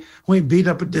nobody, who ain't beating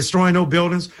up and destroying no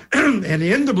buildings. And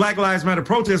in the Black Lives Matter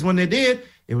protests, when they did,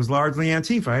 it was largely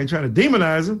Antifa. I ain't trying to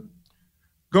demonize them.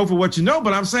 Go for what you know,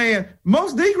 but I'm saying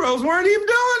most Negroes weren't even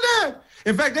doing that.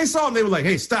 In fact, they saw them, they were like,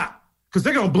 hey, stop, because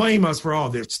they're going to blame us for all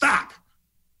this. Stop.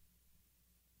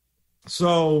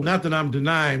 So not that I'm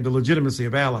denying the legitimacy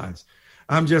of allies.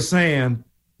 I'm just saying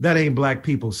that ain't black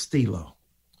people's stilo.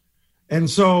 And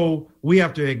so we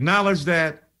have to acknowledge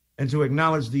that and to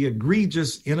acknowledge the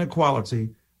egregious inequality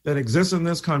that exists in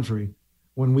this country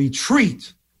when we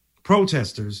treat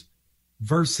protesters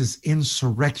versus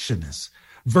insurrectionists,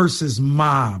 versus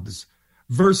mobs,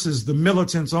 versus the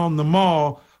militants on the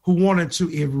mall who wanted to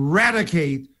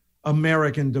eradicate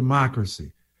American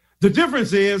democracy. The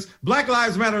difference is Black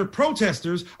Lives Matter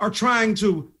protesters are trying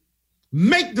to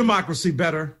make democracy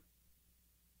better,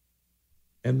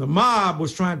 and the mob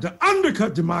was trying to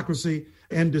undercut democracy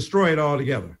and destroy it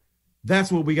altogether.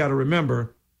 That's what we got to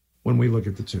remember when we look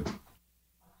at the two.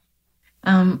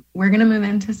 We're going to move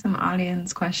into some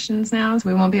audience questions now, so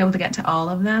we won't be able to get to all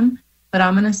of them, but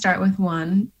I'm going to start with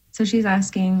one. So she's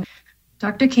asking,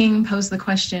 Dr. King posed the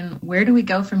question, where do we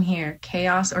go from here,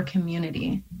 chaos or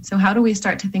community? So how do we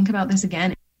start to think about this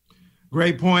again?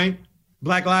 Great point.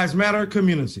 Black Lives Matter,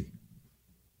 community.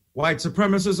 White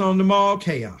supremacists on the mall,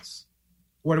 chaos.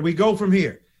 Where do we go from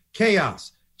here?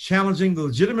 Chaos, challenging the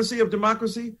legitimacy of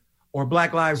democracy, or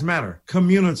Black Lives Matter,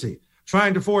 community,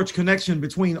 trying to forge connection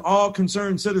between all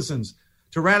concerned citizens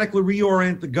to radically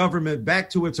reorient the government back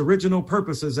to its original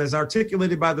purposes as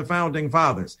articulated by the founding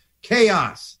fathers.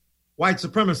 Chaos, white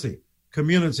supremacy,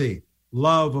 community,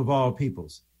 love of all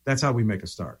peoples. That's how we make a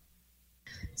start.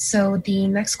 So the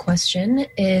next question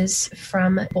is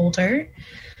from Boulder,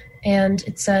 and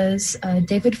it says,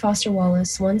 David Foster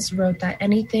Wallace once wrote that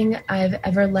anything I've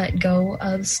ever let go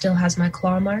of still has my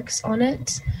claw marks on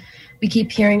it. We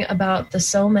keep hearing about the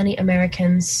so many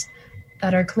Americans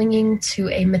that are clinging to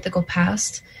a mythical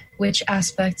past. Which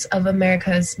aspects of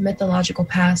America's mythological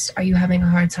past are you having a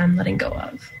hard time letting go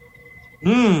of?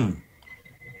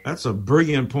 That's a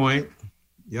brilliant point.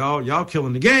 Y'all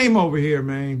killing the game over here,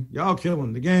 man. Y'all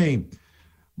killing the game.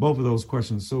 Both of those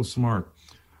questions so smart.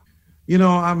 You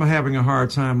know, I'm having a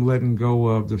hard time letting go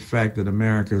of the fact that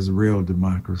America is a real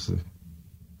democracy.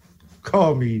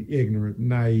 Call me ignorant,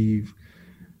 naive.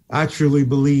 I truly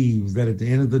believe that at the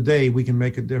end of the day, we can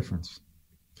make a difference.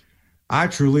 I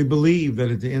truly believe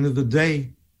that at the end of the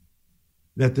day,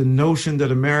 that the notion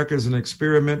that America is an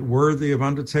experiment worthy of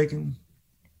undertaking,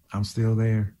 I'm still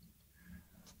there.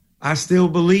 I still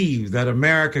believe that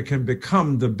America can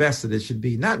become the best that it should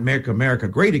be. Not make America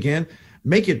great again.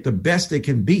 Make it the best it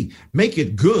can be. Make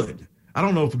it good. I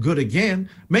don't know if good again.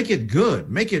 Make it good.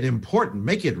 Make it important.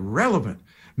 Make it relevant.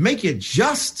 Make it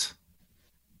just.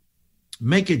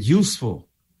 Make it useful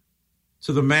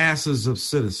to the masses of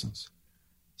citizens.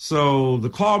 So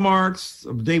the claw marks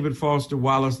of David Foster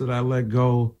Wallace that I let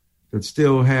go that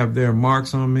still have their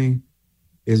marks on me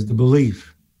is the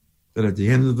belief that at the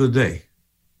end of the day,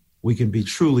 we can be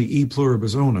truly e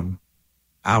pluribus unum,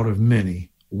 out of many,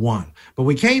 one. But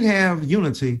we can't have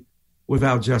unity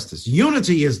without justice.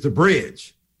 Unity is the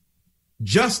bridge.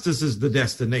 Justice is the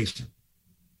destination.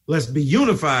 Let's be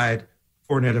unified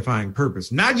for an edifying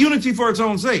purpose. Not unity for its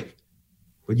own sake,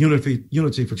 but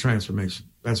unity for transformation.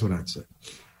 That's what I'd say.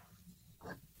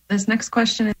 This next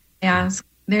question is asked,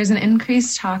 there's an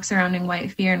increased talk surrounding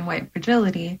white fear and white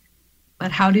fragility,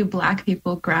 but how do Black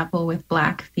people grapple with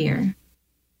Black fear?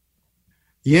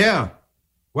 Yeah.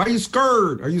 Why are you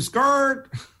scared? Are you scared?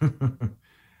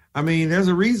 I mean, there's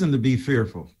a reason to be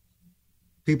fearful.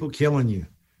 People killing you.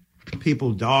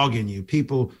 people dogging you,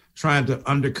 people trying to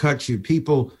undercut you,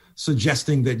 people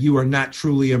suggesting that you are not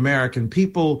truly American,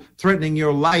 people threatening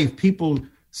your life, people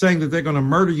saying that they're going to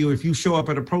murder you if you show up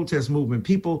at a protest movement,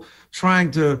 people trying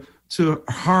to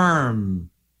harm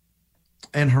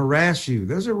and harass you.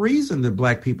 There's a reason that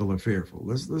Black people are fearful.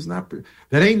 Let's not.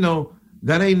 That ain't no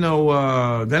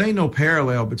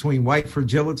parallel between white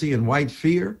fragility and white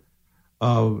fear,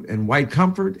 and white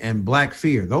comfort and Black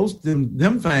fear.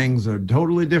 Them things are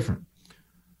totally different.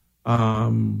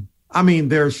 I mean,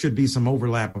 there should be some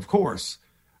overlap, of course,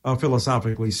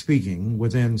 philosophically speaking,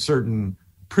 within certain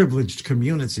privileged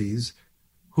communities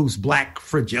whose Black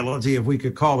fragility, if we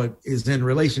could call it, is in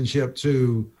relationship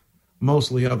to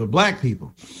mostly other Black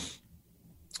people.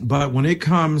 But when it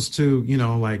comes to,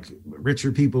 like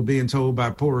richer people being told by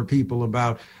poorer people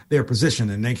about their position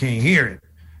and they can't hear it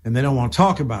and they don't want to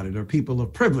talk about it, or people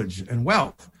of privilege and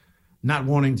wealth not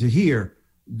wanting to hear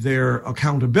their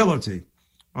accountability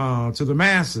to the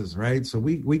masses, right? So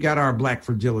we got our Black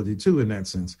fragility too in that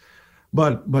sense.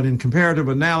 But in comparative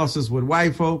analysis with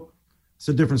white folk, it's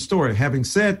a different story. Having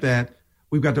said that,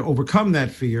 we've got to overcome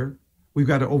that fear. We've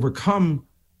got to overcome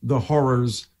the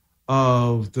horrors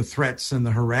of the threats and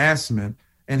the harassment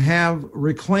and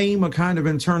reclaim a kind of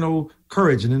internal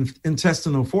courage and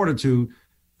intestinal fortitude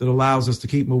that allows us to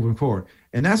keep moving forward.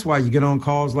 And that's why you get on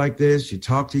calls like this, you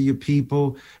talk to your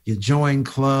people, you join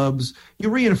clubs, you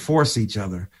reinforce each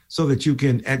other so that you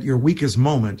can, at your weakest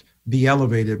moment, be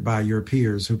elevated by your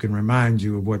peers who can remind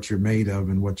you of what you're made of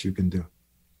and what you can do.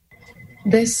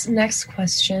 This next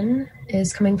question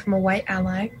is coming from a white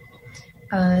ally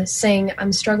saying,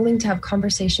 I'm struggling to have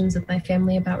conversations with my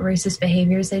family about racist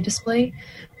behaviors they display.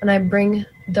 When I bring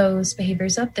those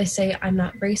behaviors up, they say I'm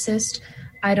not racist.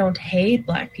 I don't hate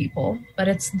Black people, but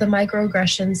it's the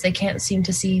microaggressions they can't seem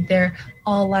to see their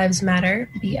all lives matter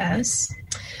BS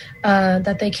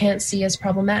that they can't see as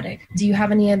problematic. Do you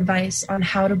have any advice on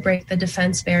how to break the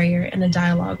defense barrier in a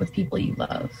dialogue with people you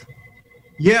love?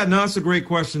 Yeah, no, it's a great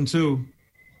question too.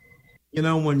 And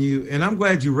I'm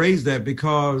glad you raised that,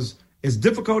 because as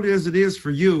difficult as it is for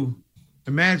you,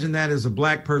 imagine that as a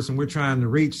Black person, we're trying to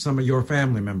reach some of your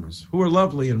family members who are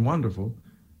lovely and wonderful,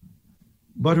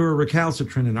 but who are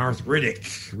recalcitrant and arthritic,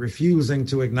 refusing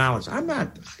to acknowledge. I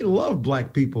love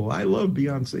Black people. I love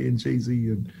Beyonce and Jay-Z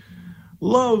and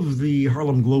love the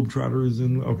Harlem Globetrotters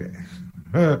and,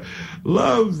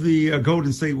 love the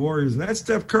Golden State Warriors. And that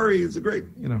Steph Curry is a great,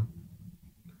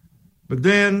 But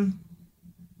then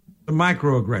the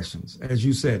microaggressions, as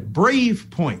you said, brave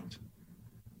point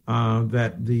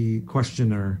that the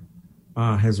questioner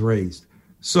has raised.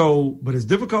 So, but as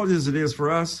difficult as it is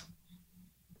for us,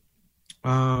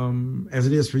 as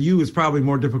it is for you, it's probably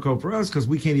more difficult for us because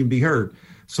we can't even be heard.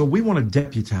 So we want to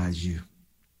deputize you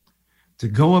to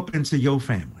go up into your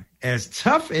family, as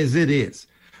tough as it is.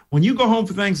 When you go home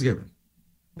for Thanksgiving,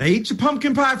 they eat your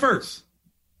pumpkin pie first.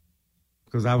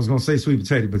 Because I was going to say sweet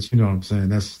potato, but you know what I'm saying?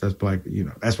 That's Black,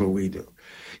 that's what we do.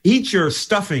 Eat your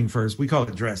stuffing first. We call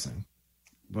it dressing.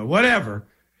 But whatever.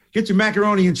 Get your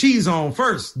macaroni and cheese on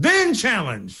first. Then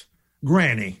challenge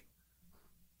granny,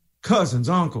 cousins,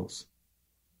 uncles,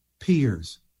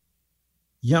 peers,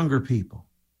 younger people.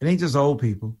 It ain't just old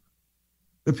people.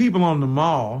 The people on the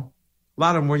mall, a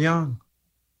lot of them were young.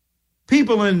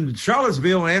 People in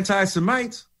Charlottesville,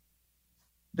 anti-Semites,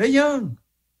 they're young.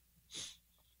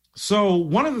 So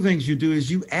one of the things you do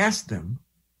is you ask them,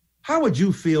 how would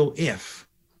you feel if?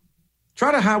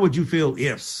 Try to how would you feel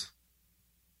ifs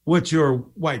with your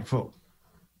white folk.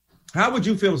 How would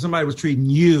you feel if somebody was treating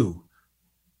you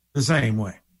the same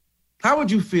way? How would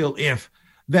you feel if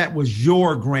that was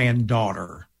your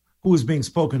granddaughter who was being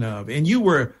spoken of and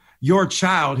your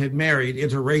child had married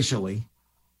interracially,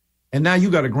 and now you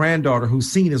got a granddaughter who's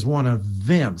seen as one of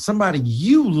them, somebody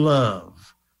you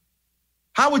love?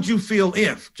 How would you feel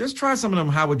if? Just try some of them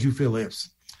how would you feel ifs.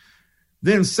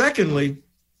 Then secondly,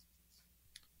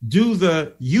 do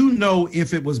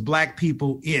if it was Black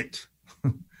people,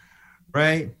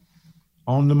 right?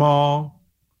 On the mall,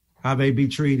 how they be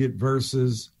treated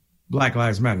versus Black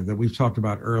Lives Matter that we've talked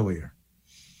about earlier.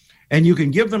 And you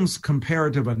can give them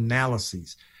comparative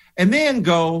analyses and then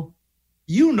go,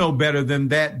 better than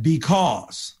that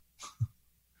because,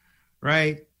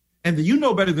 right? And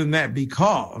the better than that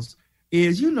because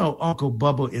is, Uncle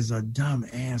Bubba is a dumb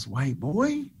ass white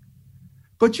boy,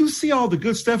 but you see all the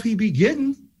good stuff he be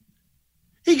getting.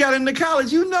 He got into college.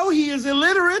 He is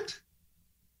illiterate,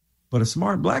 but a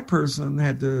smart Black person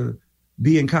had to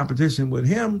be in competition with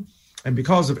him. And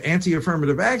because of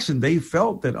anti-affirmative action, they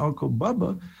felt that Uncle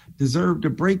Bubba deserved to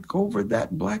break over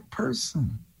that Black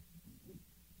person.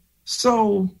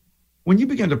 So when you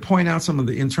begin to point out some of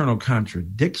the internal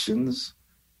contradictions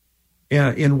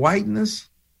in whiteness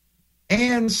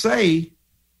and say,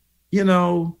 you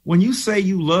know, when you say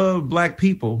you love Black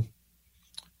people,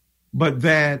 but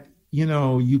that, you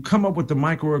know, you come up with the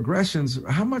microaggressions,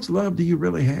 how much love do you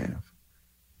really have?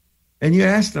 And you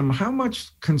ask them, how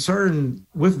much concern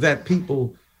with that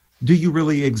people do you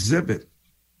really exhibit?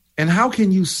 And how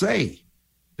can you say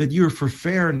that you're for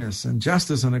fairness and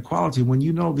justice and equality when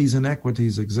you know these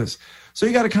inequities exist? So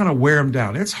you got to kind of wear them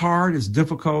down. It's hard. It's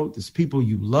difficult. It's people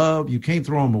you love. You can't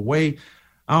throw them away.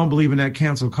 I don't believe in that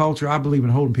cancel culture. I believe in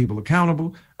holding people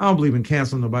accountable. I don't believe in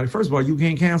canceling nobody. First of all, you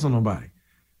can't cancel nobody.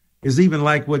 It's even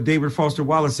like what David Foster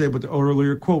Wallace said with the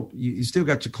earlier quote, you still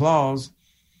got your claws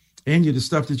and you the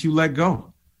stuff that you let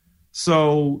go.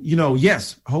 So, you know,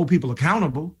 yes, hold people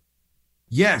accountable.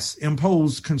 Yes,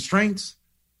 impose constraints.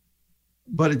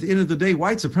 But at the end of the day,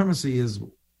 white supremacy is,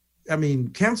 I mean,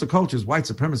 cancel culture is white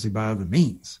supremacy by other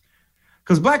means.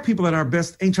 Because Black people at our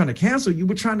best ain't trying to cancel you.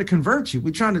 We're trying to convert you.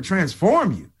 We're trying to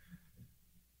transform you.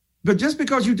 But just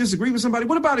because you disagree with somebody,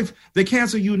 what about if they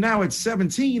cancel you now at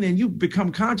 17 and you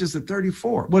become conscious at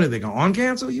 34? What, are they going to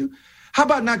uncancel you? How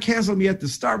about not cancel me at the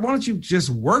start? Why don't you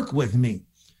just work with me?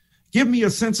 Give me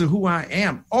a sense of who I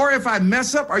am. Or if I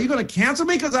mess up, are you going to cancel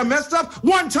me because I messed up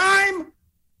one time?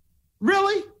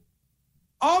 Really?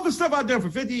 All the stuff I've done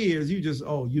for 50 years, you just,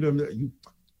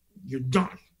 you're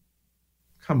done.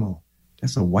 Come on.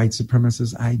 That's a white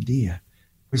supremacist idea.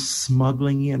 We're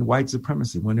smuggling in white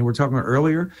supremacy. When they were talking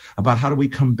earlier about how do we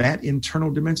combat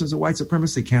internal dimensions of white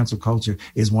supremacy, cancel culture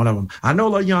is one of them. I know a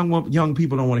lot of young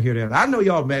people don't want to hear that. I know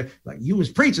y'all mad, like you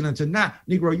was preaching until now.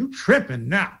 Negro, you tripping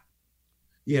now.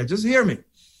 Yeah, just hear me.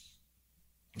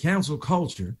 Cancel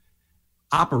culture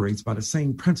operates by the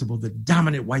same principle that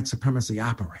dominant white supremacy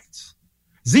operates.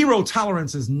 Zero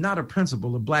tolerance is not a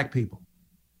principle of Black people.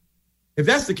 If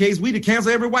that's the case, we'd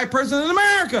cancel every white person in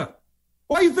America.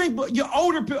 Why do you think your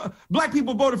older Black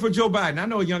people voted for Joe Biden? I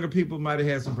know younger people might have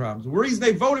had some problems. The reason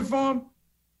they voted for him?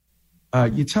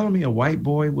 You telling me a white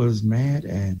boy was mad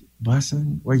at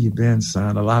busing? Where you been,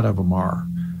 son? A lot of them are.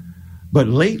 But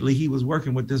lately, he was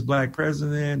working with this Black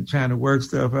president, trying to work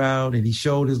stuff out, and he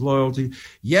showed his loyalty.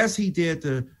 Yes, he did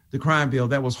the crime bill.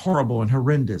 That was horrible and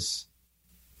horrendous.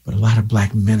 But a lot of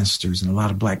Black ministers and a lot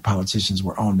of Black politicians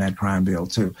were on that crime bill,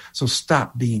 too. So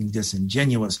stop being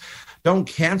disingenuous. Don't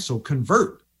cancel,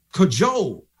 convert,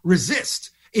 cajole, resist,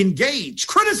 engage,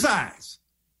 criticize.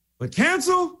 But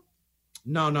cancel?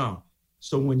 No.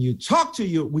 So when you talk to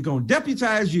you, we're going to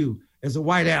deputize you as a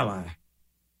white ally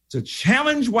to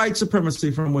challenge white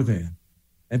supremacy from within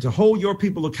and to hold your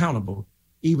people accountable,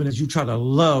 even as you try to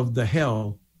love the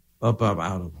hell up out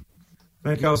of them.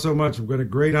 Thank y'all so much. We've got a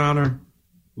great honor.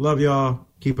 Love y'all.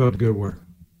 Keep up the good work.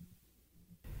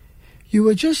 You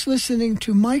were just listening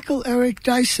to Michael Eric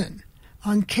Dyson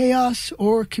on Chaos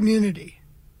or Community.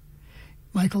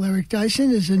 Michael Eric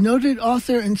Dyson is a noted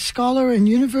author and scholar and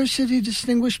University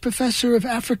Distinguished Professor of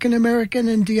African American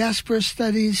and Diaspora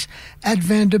Studies at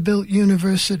Vanderbilt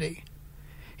University.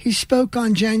 He spoke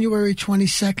on January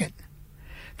 22nd.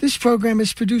 This program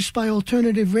is produced by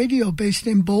Alternative Radio based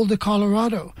in Boulder,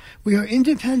 Colorado. We are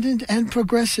independent and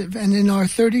progressive, and in our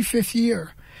 35th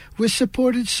year, we're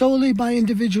supported solely by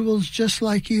individuals just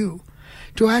like you.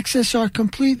 To access our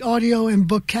complete audio and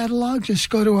book catalog,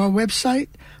 just go to our website,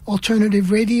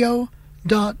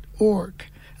 alternativeradio.org.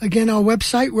 Again, our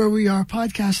website where we are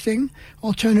podcasting,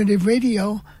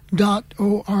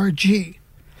 alternativeradio.org.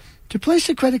 To place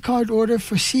a credit card order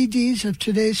for CDs of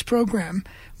today's program,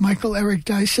 Michael Eric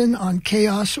Dyson on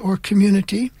Chaos or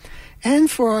Community, and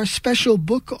for our special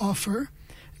book offer,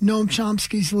 Noam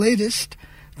Chomsky's latest,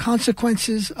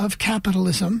 Consequences of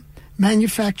Capitalism,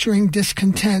 Manufacturing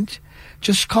Discontent,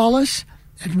 just call us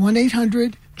at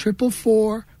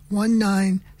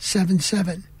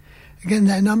 1-800-444-1977. Again,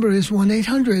 that number is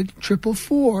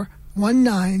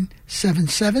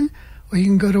 1-800-444-1977, or you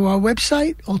can go to our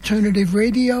website,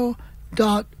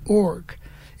 alternativeradio.org.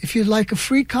 If you'd like a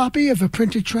free copy of a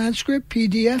printed transcript,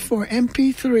 PDF, or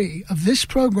MP3 of this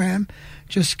program,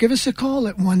 just give us a call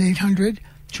at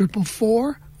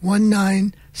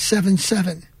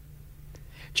 1-800-444-1977.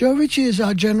 Joe Ritchie is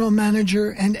our general manager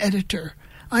and editor.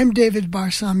 I'm David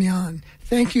Barsamian.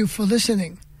 Thank you for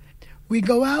listening. We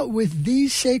go out with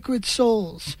These Sacred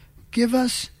Souls. Give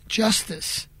us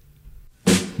justice.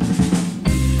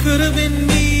 Could have been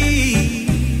me.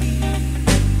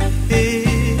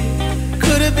 It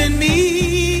could have been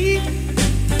me.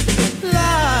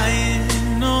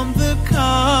 Lying on the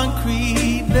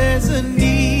concrete, there's a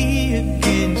knee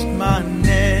against my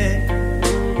neck,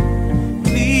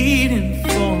 bleeding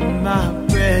for my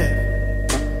breath,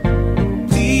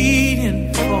 bleeding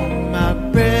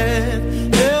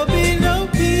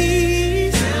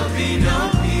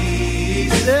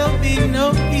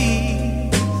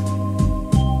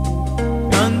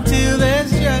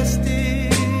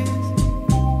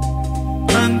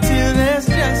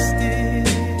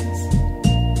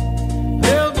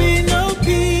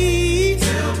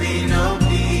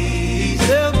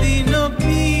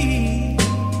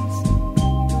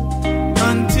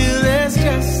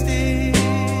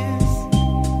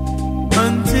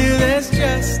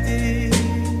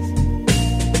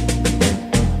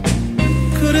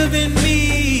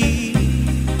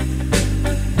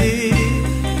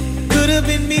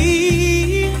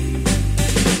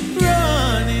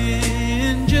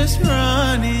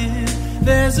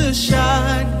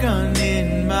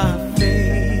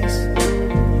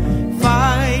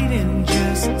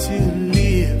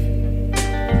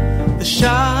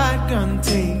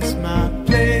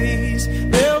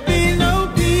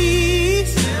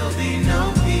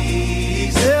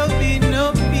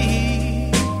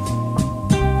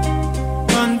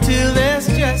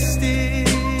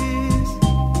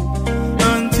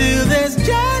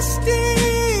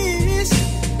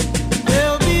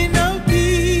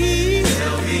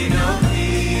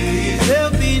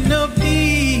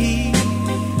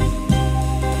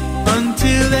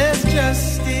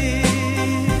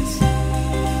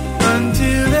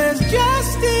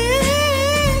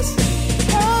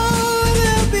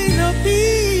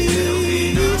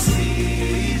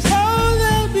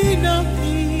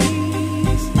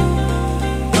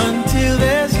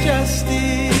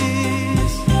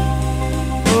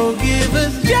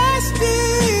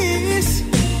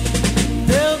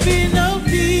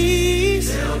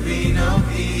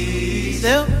peace.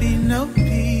 There'll be no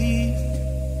peace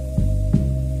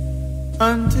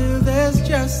until there's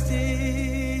justice.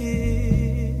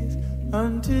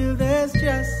 Until there's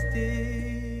justice.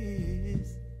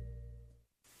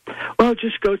 Well,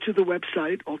 just go to the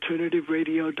website,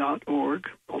 alternativeradio.org,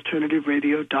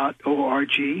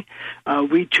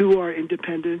 alternativeradio.org. We, too, are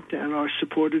independent and are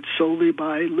supported solely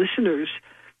by listeners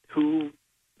who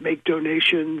make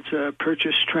donations,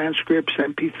 purchase transcripts,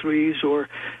 MP3s, or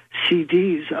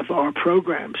CDs of our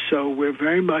programs. So we're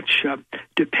very much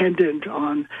dependent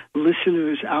on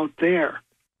listeners out there.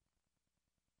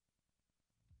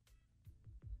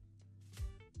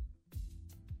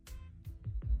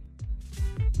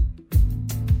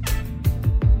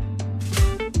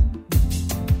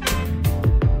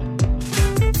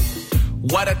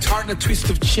 What a turn, a twist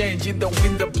of change in the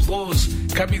wind that blows.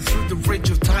 Coming through the range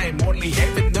of time, only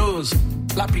heaven knows.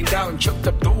 Lapping down, chopped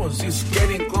up doors, it's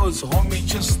getting close. Homie,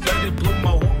 just let it blow,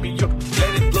 my homie, yo,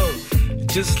 let it blow.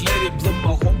 Just let it blow,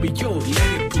 my homie, yo,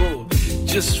 let it blow.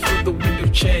 Just feel the wind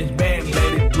of change, man,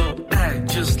 let it blow.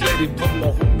 Just let it blow,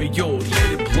 my homie, yo,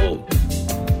 let it blow.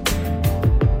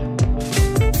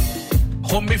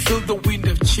 Homie, feel the wind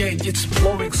of change, it's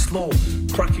blowing slow.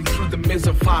 Cracking through the maze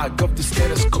of fog of the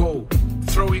status quo.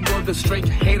 Throwing all the strange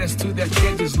haters to their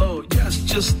cages low.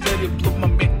 Just let it blow, my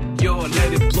man, yo,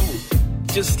 let it blow.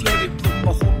 Just let it blow,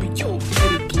 my homie, yo,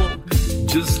 let it blow.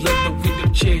 Just let the wind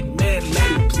of change, man,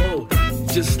 let it blow.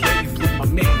 Just let it blow, my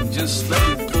man, just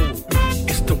let it blow.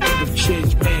 It's the wind of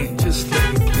change, man, just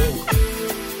let it blow.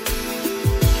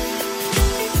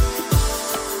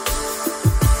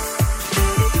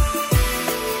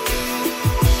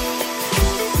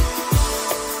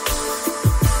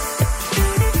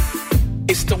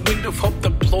 It's the wind of hope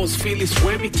that blows, feel its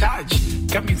wavy touch.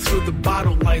 Coming through the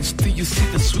bottle lines, do you see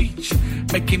the switch?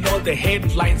 Making all the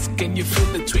headlines, can you feel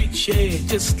the twitch? Yeah,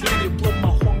 just let it blow, my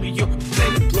homie, yo,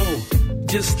 let it blow.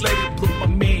 Just let it blow, my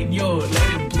man, yo,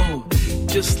 let it blow.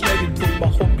 Just let it blow, my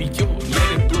homie, yo,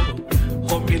 let it blow.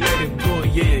 Homie, let it blow,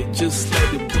 yeah, just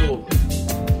let it blow.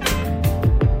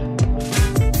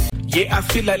 Yeah, I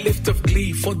feel a lift of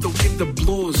glee for the wind that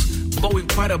blows. Blowing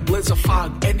quite a blaze of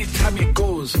fog anytime it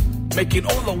goes. Making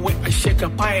all the way I shake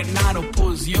up, I ain't not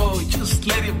oppose. Yo, just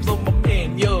let it blow, my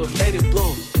man, yo, let it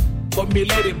blow. For me,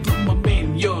 let it blow, my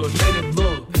man, yo, let it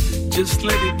blow. Just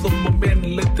let it blow, my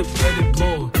man, let it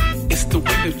blow. It's the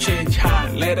wind of change,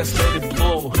 high, let us let it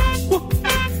blow. Woo.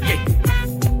 Yeah.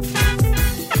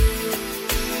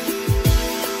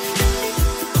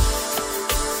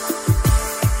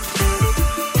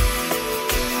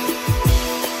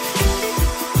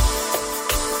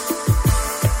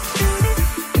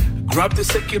 Grab the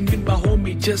second wind, my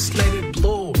homie, just let it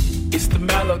blow. It's the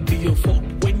melody of hope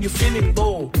when you're feeling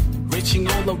low. Reaching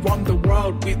all around the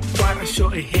world with quite a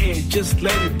short hair. Just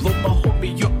let it blow, my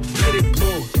homie, yo, let it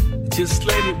blow. Just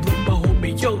let it blow, my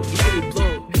homie, yo, let it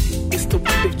blow. It's the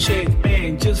wind of change,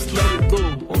 man, just let it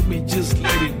blow. Homie, just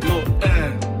let it blow,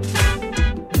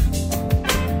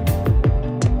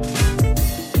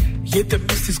 Yeah, the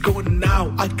mist is going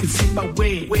now, I can see my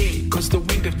way. Cause the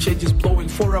wind of change is blowing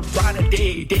for a brighter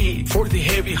day. For the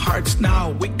heavy hearts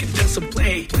now, we can dance and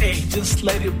play. Just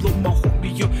let it blow, my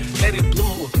homie, yo, let it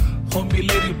blow. Homie,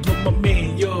 let it blow, my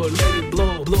man, yo, let it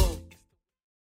blow.